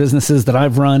my own businesses that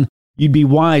I've run. You'd be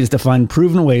wise to find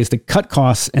proven ways to cut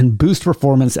costs and boost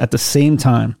performance at the same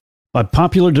time. By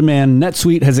popular demand,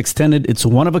 NetSuite has extended its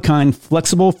one-of-a-kind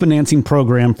flexible financing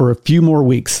program for a few more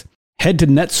weeks. Head to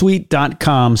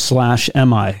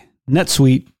netsuite.com/MI.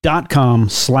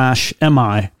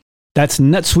 netsuite.com/MI. That's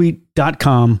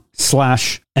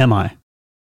netsuite.com/MI.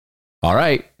 All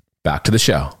right, back to the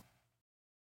show.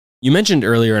 You mentioned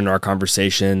earlier in our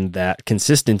conversation that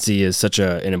consistency is such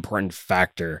an important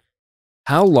factor.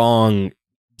 How long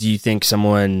do you think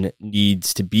someone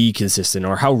needs to be consistent,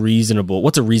 or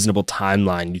what's a reasonable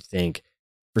timeline you think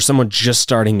for someone just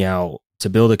starting out to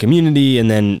build a community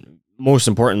and then, most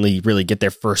importantly, really get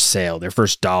their first sale, their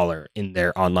first dollar in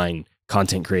their online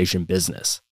content creation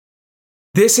business?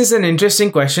 This is an interesting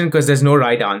question because there's no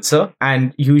right answer.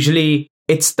 And usually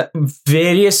it's the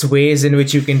various ways in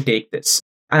which you can take this.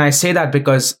 And I say that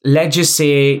because let's just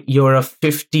say you're a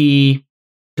 50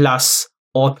 plus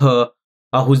author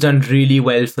who's done really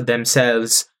well for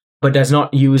themselves, but does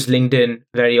not use LinkedIn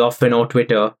very often or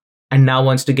Twitter, and now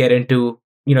wants to get into,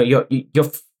 you're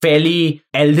fairly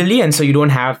elderly. And so you don't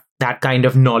have that kind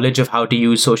of knowledge of how to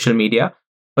use social media.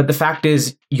 But the fact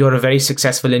is, you're a very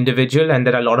successful individual, and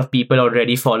there are a lot of people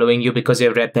already following you because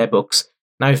they've read their books.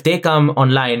 Now, if they come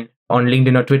online on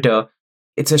LinkedIn or Twitter,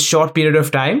 it's a short period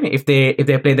of time, if they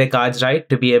play their cards right,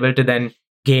 to be able to then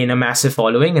gain a massive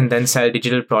following and then sell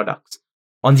digital products.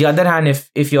 On the other hand,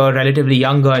 if you're relatively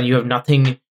younger and you have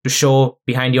nothing to show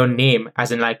behind your name,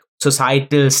 as in like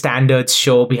societal standards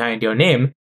show behind your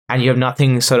name, and you have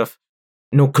nothing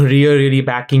no career really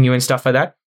backing you and stuff like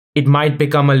that, it might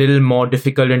become a little more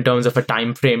difficult in terms of a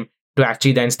time frame to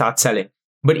actually then start selling.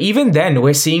 But even then,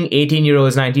 we're seeing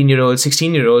 18-year-olds, 19-year-olds,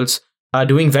 16-year-olds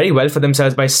doing very well for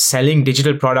themselves by selling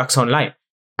digital products online.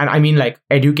 And I mean like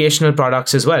educational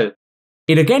products as well.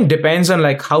 It again depends on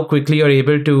like how quickly you're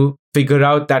able to figure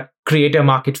out that creator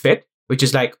market fit, which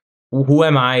is like, who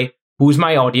am I? Who's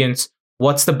my audience?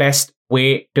 What's the best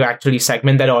way to actually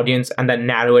segment that audience and then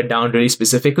narrow it down really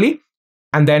specifically?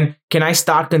 And then can I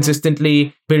start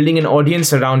consistently building an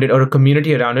audience around it or a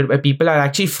community around it where people are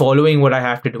actually following what I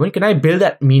have to do? And can I build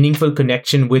that meaningful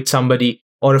connection with somebody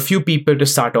or a few people to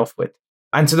start off with?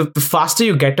 And so the faster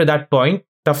you get to that point,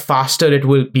 the faster it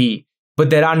will be but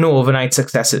there are no overnight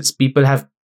successes. People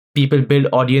build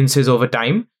audiences over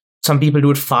time. Some people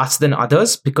do it faster than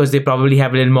others because they probably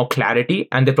have a little more clarity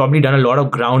and they've probably done a lot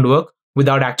of groundwork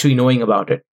without actually knowing about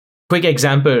it. Quick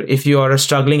example, if you are a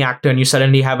struggling actor and you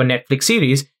suddenly have a Netflix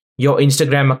series, your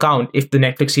Instagram account, if the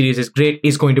Netflix series is great,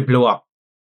 is going to blow up.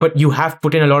 But you have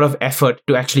put in a lot of effort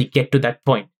to actually get to that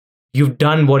point. You've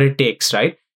done what it takes,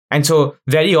 right? And so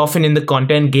very often in the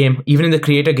content game, even in the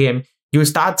creator game, you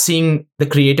start seeing the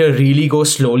creator really go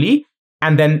slowly.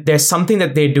 And then there's something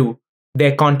that they do.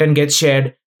 Their content gets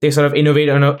shared. They sort of innovate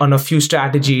on a few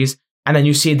strategies. And then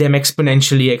you see them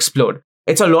exponentially explode.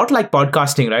 It's a lot like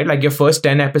podcasting, right? Like your first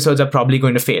 10 episodes are probably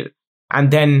going to fail.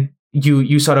 And then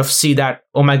you sort of see that,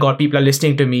 oh my God, people are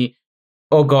listening to me.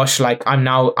 Oh gosh, like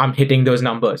I'm hitting those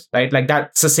numbers, right? Like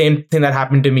that's the same thing that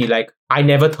happened to me. Like I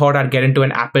never thought I'd get into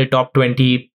an Apple top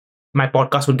 20. My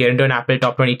podcast would get into an Apple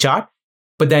top 20 chart.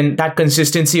 But then that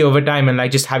consistency over time and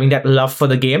like just having that love for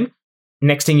the game,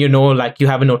 next thing you know, like you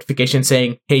have a notification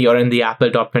saying, hey, you're in the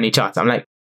Apple top 20 charts. I'm like,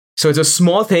 so it's those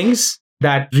small things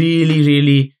that really,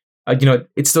 really,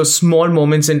 it's those small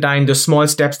moments in time, those small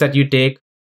steps that you take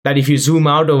that if you zoom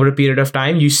out over a period of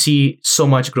time, you see so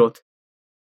much growth.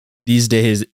 These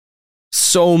days,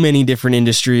 so many different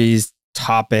industries,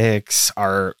 topics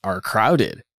are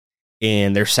crowded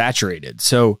and they're saturated.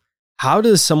 So how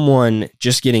does someone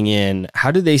just getting in,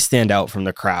 how do they stand out from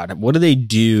the crowd? What do they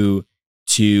do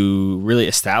to really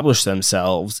establish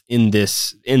themselves in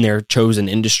their chosen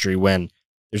industry when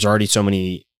there's already so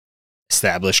many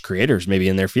established creators maybe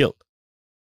in their field?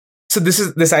 So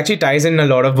this actually ties in a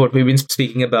lot of what we've been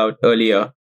speaking about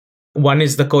earlier. One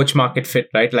is the coach market fit,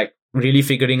 right? Like really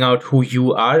figuring out who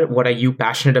you are, what are you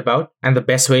passionate about? And the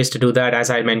best ways to do that, as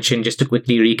I mentioned, just to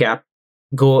quickly recap,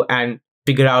 go and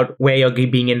figure out where you're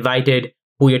being invited,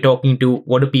 who you're talking to,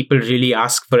 what do people really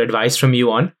ask for advice from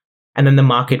you on? And then the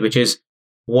market, which is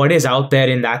what is out there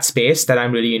in that space that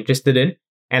I'm really interested in?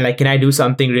 And like, can I do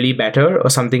something really better or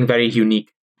something very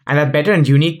unique? And that better and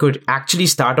unique could actually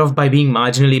start off by being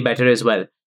marginally better as well.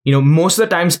 Most of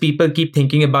the times people keep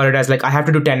thinking about it as like, I have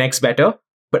to do 10x better.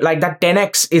 But like that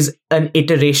 10x is an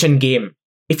iteration game.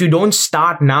 If you don't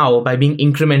start now by being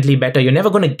incrementally better, you're never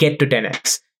going to get to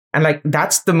 10x. And like,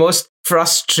 that's the most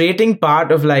frustrating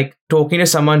part of like talking to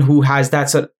someone who has that,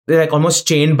 so they're like almost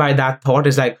chained by that thought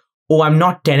is like, oh, I'm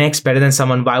not 10x better than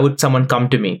someone. Why would someone come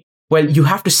to me? Well, you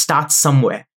have to start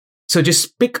somewhere. So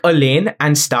just pick a lane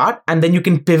and start, and then you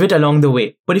can pivot along the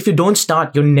way. But if you don't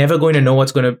start, you're never going to know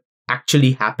what's going to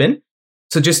actually happen.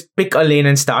 So just pick a lane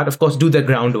and start. Of course, do the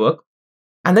groundwork.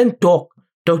 And then talk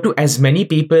to as many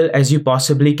people as you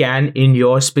possibly can in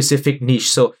your specific niche.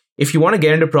 So if you want to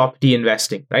get into property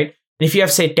investing, right? And if you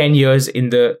have, say, 10 years in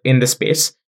the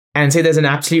space, and say there's an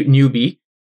absolute newbie,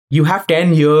 you have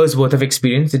 10 years worth of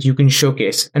experience that you can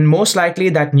showcase. And most likely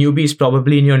that newbie is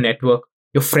probably in your network.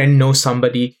 Your friend knows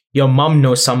somebody, your mom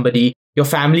knows somebody, your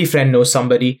family friend knows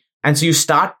somebody. And so you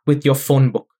start with your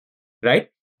phone book, right?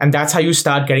 And that's how you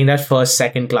start getting that first,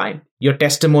 second client. Your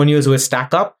testimonials will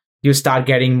stack up. You start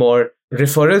getting more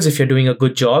referrals if you're doing a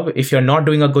good job. If you're not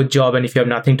doing a good job and if you have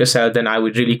nothing to sell, then I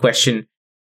would really question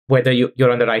whether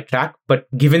you're on the right track. But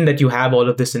given that you have all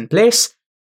of this in place,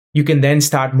 you can then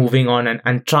start moving on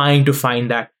and trying to find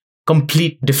that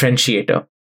complete differentiator.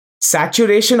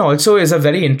 Saturation also is a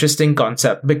very interesting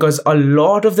concept because a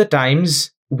lot of the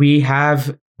times we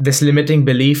have this limiting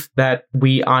belief that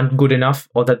we aren't good enough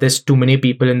or that there's too many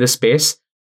people in the space.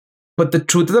 But the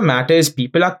truth of the matter is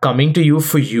people are coming to you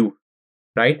for you,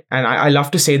 right? And I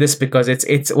love to say this because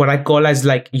it's what I call as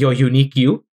like your unique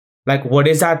you. Like, what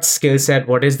is that skill set?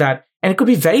 What is that? And it could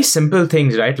be very simple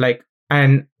things, right? Like,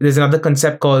 and there's another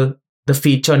concept called the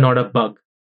feature, not a bug,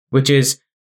 which is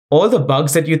all the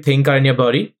bugs that you think are in your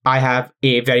body. I have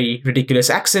a very ridiculous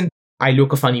accent. I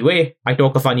look a funny way. I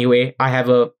talk a funny way. I have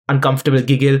a uncomfortable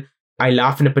giggle. I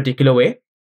laugh in a particular way.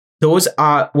 Those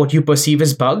are what you perceive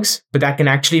as bugs, but that can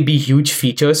actually be huge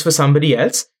features for somebody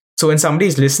else. So when somebody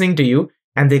is listening to you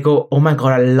and they go, oh my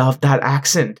God, I love that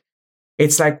accent.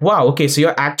 It's like, wow, okay, so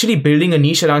you're actually building a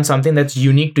niche around something that's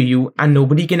unique to you and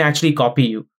nobody can actually copy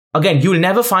you. Again, you'll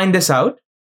never find this out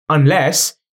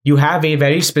unless you have a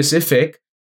very specific,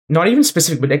 not even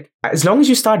specific, but like, as long as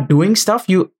you start doing stuff,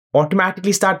 you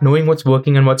automatically start knowing what's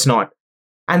working and what's not.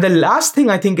 And the last thing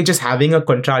I think is just having a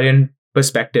contrarian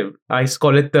perspective. I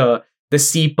call it the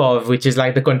CPOV, which is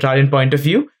like the contrarian point of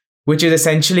view, which is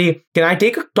essentially, can I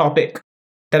take a topic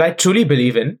that I truly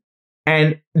believe in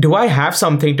and do I have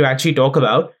something to actually talk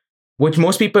about, which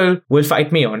most people will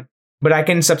fight me on, but I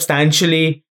can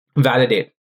substantially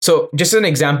validate. So just as an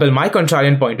example, my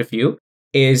contrarian point of view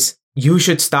is you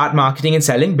should start marketing and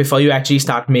selling before you actually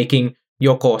start making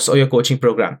your course or your coaching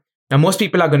program. Now, most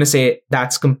people are going to say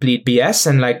that's complete BS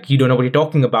and like, you don't know what you're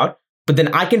talking about. But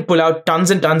then I can pull out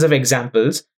tons and tons of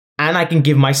examples and I can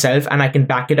give myself and I can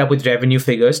back it up with revenue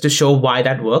figures to show why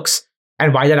that works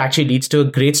and why that actually leads to a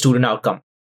great student outcome.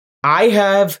 I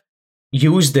have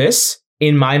used this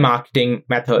in my marketing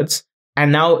methods.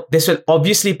 And now this will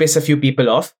obviously piss a few people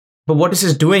off. But what this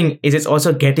is doing is it's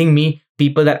also getting me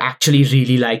people that actually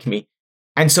really like me.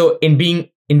 And so in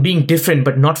being different,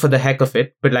 but not for the heck of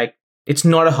it, but like, it's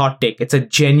not a hot take. It's a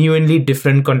genuinely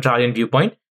different contrarian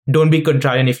viewpoint. Don't be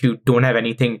contrarian if you don't have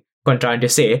anything contrarian to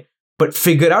say, but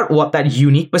figure out what that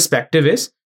unique perspective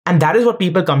is. And that is what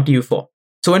people come to you for.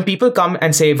 So when people come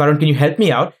and say, Varun, can you help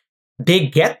me out? They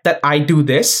get that I do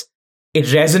this. It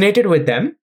resonated with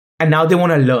them. And now they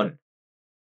want to learn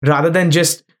rather than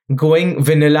just going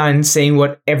vanilla and saying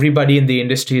what everybody in the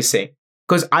industry is saying.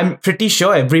 Because I'm pretty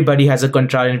sure everybody has a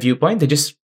contrarian viewpoint. They're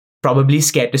just probably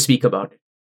scared to speak about it.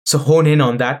 So hone in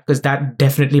on that because that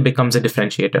definitely becomes a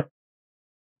differentiator.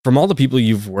 From all the people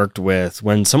you've worked with,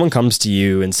 when someone comes to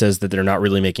you and says that they're not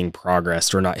really making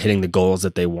progress or not hitting the goals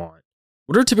that they want,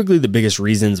 what are typically the biggest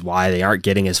reasons why they aren't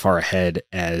getting as far ahead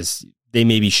as they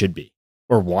maybe should be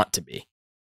or want to be?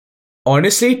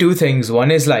 Honestly, two things.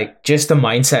 One is like just the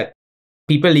mindset.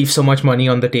 People leave so much money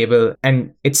on the table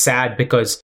and it's sad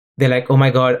because they're like, oh my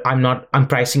God, I'm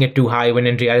pricing it too high, when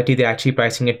in reality, they're actually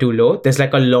pricing it too low. There's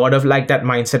like a lot of like that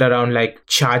mindset around like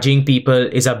charging people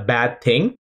is a bad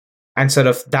thing. And sort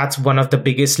of that's one of the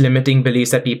biggest limiting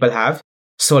beliefs that people have.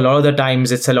 So a lot of the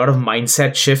times it's a lot of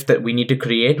mindset shift that we need to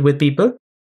create with people.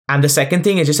 And the second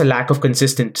thing is just a lack of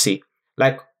consistency.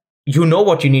 Like, you know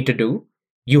what you need to do.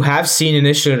 You have seen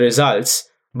initial results,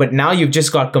 but now you've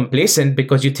just got complacent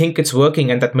because you think it's working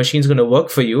and that machine's going to work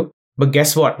for you. But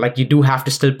guess what? Like, you do have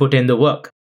to still put in the work.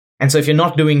 And so if you're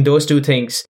not doing those two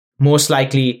things, most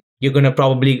likely you're going to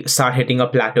probably start hitting a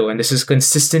plateau. And this is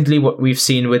consistently what we've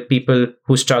seen with people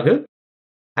who struggle.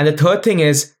 And the third thing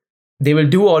is they will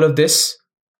do all of this.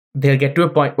 They'll get to a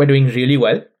point where doing really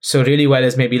well. So really well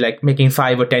is maybe like making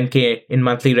 5 or 10K in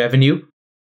monthly revenue.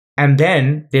 And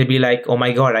then they'll be like, oh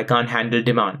my God, I can't handle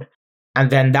demand. And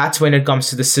then that's when it comes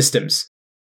to the systems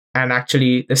and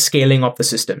actually the scaling of the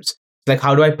systems. Like,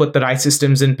 how do I put the right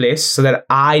systems in place so that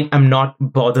I am not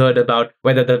bothered about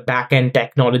whether the back-end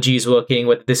technology is working,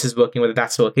 whether this is working, whether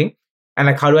that's working? And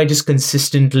like, how do I just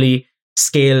consistently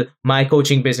scale my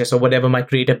coaching business or whatever my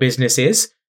creator business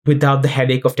is without the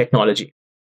headache of technology?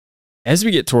 As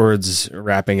we get towards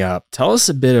wrapping up, tell us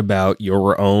a bit about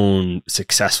your own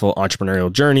successful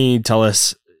entrepreneurial journey. Tell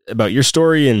us about your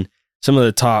story and some of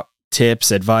the top tips,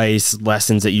 advice,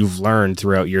 lessons that you've learned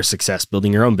throughout your success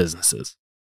building your own businesses.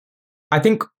 I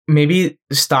think maybe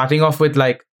starting off with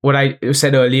like what I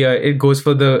said earlier, it goes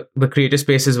for the creator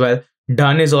space as well.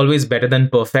 Done is always better than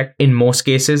perfect in most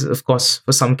cases. Of course,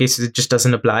 for some cases, it just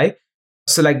doesn't apply.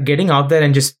 So like getting out there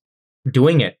and just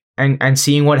doing it and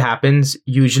seeing what happens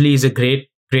usually is a great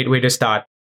way to start.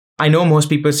 I know most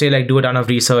people say like do a ton of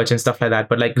research and stuff like that,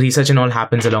 but like research and all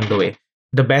happens along the way.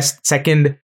 The best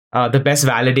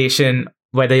validation,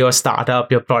 whether your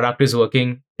startup, your product is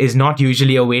working, is not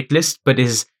usually a wait list, but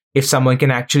is if someone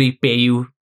can actually pay you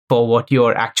for what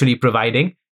you're actually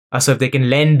providing. So if they can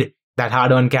lend that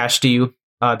hard-earned cash to you,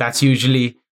 that's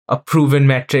usually a proven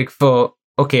metric for,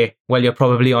 okay, well, you're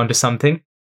probably onto something.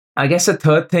 I guess the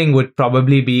third thing would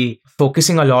probably be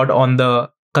focusing a lot on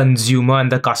the consumer and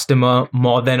the customer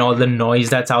more than all the noise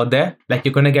that's out there. Like,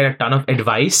 you're going to get a ton of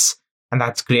advice and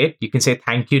that's great. You can say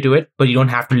thank you to it, but you don't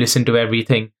have to listen to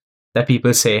everything that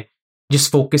people say. Just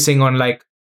focusing on like,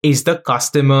 is the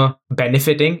customer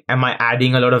benefiting? Am I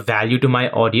adding a lot of value to my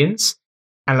audience?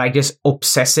 And like just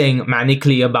obsessing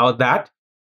manically about that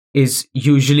is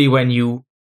usually when you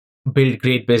build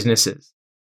great businesses.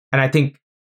 And I think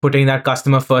putting that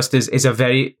customer first is a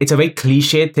very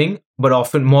cliched thing,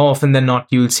 but more often than not,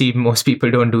 you'll see most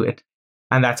people don't do it.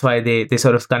 And that's why they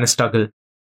sort of kind of struggle.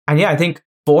 And yeah, I think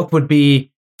fourth would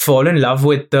be fall in love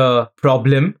with the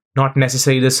problem, not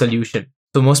necessarily the solution.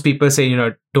 So most people say,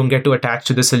 don't get too attached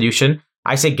to the solution.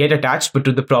 I say get attached, but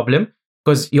to the problem,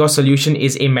 because your solution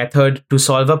is a method to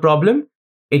solve a problem.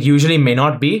 It usually may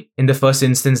not be in the first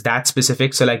instance that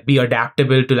specific. So like be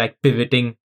adaptable to like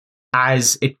pivoting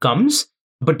as it comes.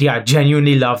 But yeah,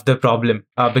 genuinely love the problem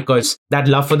because that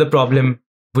love for the problem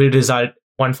will result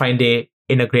one fine day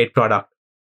in a great product.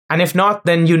 And if not,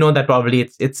 then that probably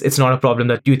it's not a problem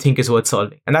that you think is worth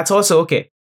solving. And that's also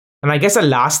okay. And I guess the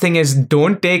last thing is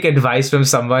don't take advice from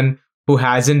someone who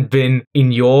hasn't been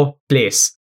in your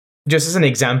place. Just as an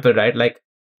example, right? Like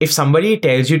if somebody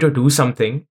tells you to do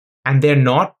something and they're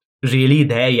not really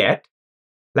there yet,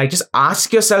 like just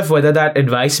ask yourself whether that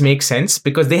advice makes sense,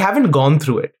 because they haven't gone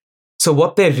through it. So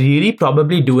what they're really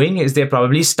probably doing is they're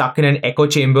probably stuck in an echo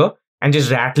chamber and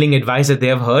just rattling advice that they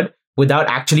have heard without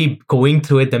actually going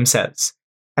through it themselves.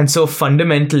 And so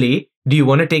fundamentally, do you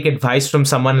want to take advice from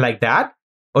someone like that?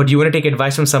 Or do you want to take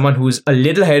advice from someone who's a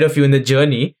little ahead of you in the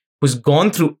journey, who's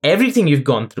gone through everything you've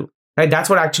gone through, right? That's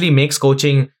what actually makes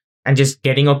coaching and just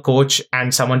getting a coach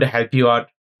and someone to help you out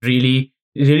really,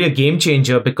 really a game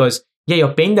changer, because yeah,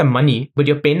 you're paying them money, but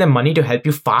you're paying them money to help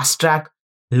you fast track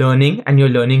learning and your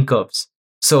learning curves.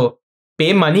 So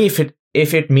pay money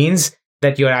if it means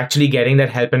that you're actually getting that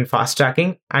help and fast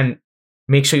tracking, and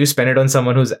make sure you spend it on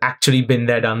someone who's actually been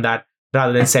there, done that,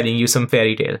 rather than selling you some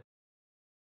fairy tale.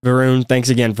 Varun, thanks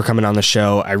again for coming on the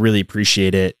show. I really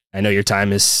appreciate it. I know your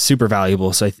time is super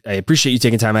valuable, so I appreciate you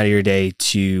taking time out of your day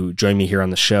to join me here on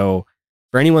the show.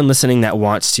 For anyone listening that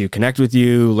wants to connect with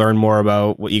you, learn more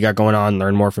about what you got going on,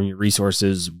 learn more from your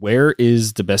resources, where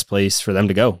is the best place for them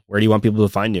to go? Where do you want people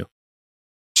to find you?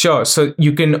 Sure. So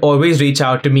you can always reach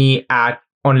out to me on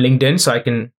LinkedIn, so I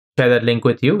can share that link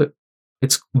with you.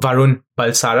 It's Varun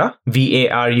Balsara,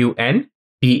 Varun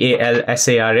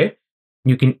Balsara.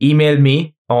 You can email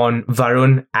me on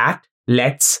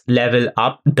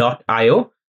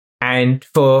varun@letslevelup.io. And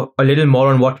for a little more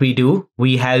on what we do,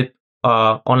 we help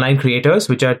online creators,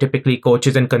 which are typically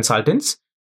coaches and consultants,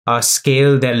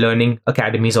 scale their learning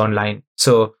academies online.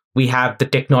 So we have the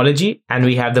technology and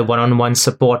we have the one-on-one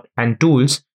support and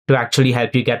tools to actually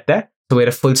help you get there. So we're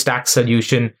a full stack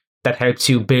solution that helps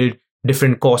you build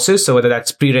different courses. So whether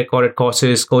that's pre-recorded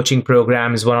courses, coaching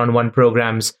programs, one-on-one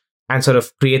programs, and sort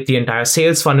of create the entire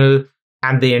sales funnel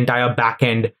and the entire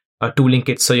back-end tooling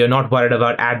kit. So you're not worried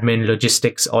about admin,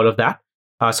 logistics, all of that.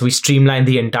 So we streamline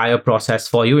the entire process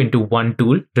for you into one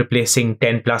tool, replacing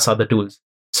 10 plus other tools.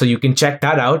 So you can check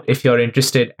that out if you're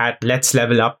interested at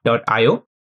letslevelup.io.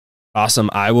 Awesome.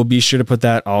 I will be sure to put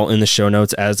that all in the show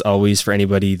notes. As always, for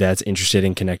anybody that's interested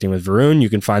in connecting with Varun, you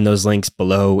can find those links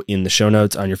below in the show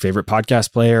notes on your favorite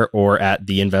podcast player or at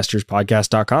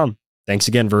theinvestorspodcast.com. Thanks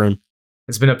again, Varun.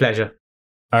 It's been a pleasure.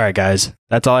 All right, guys.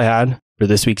 That's all I had for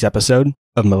this week's episode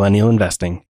of Millennial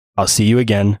Investing. I'll see you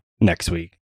again next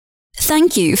week.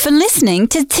 Thank you for listening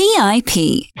to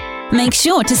TIP. Make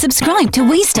sure to subscribe to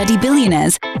We Study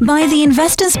Billionaires by the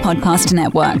Investors Podcast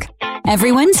Network.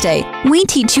 Every Wednesday, we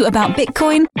teach you about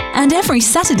Bitcoin, and every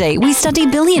Saturday, we study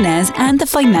billionaires and the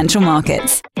financial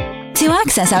markets. To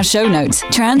access our show notes,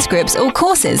 transcripts, or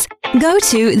courses, go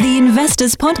to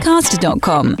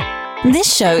theinvestorspodcast.com.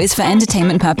 This show is for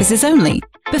entertainment purposes only.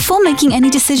 Before making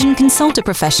any decision, consult a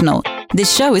professional.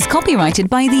 This show is copyrighted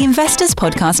by the Investors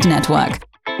Podcast Network.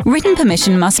 Written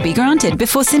permission must be granted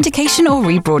before syndication or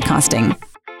rebroadcasting.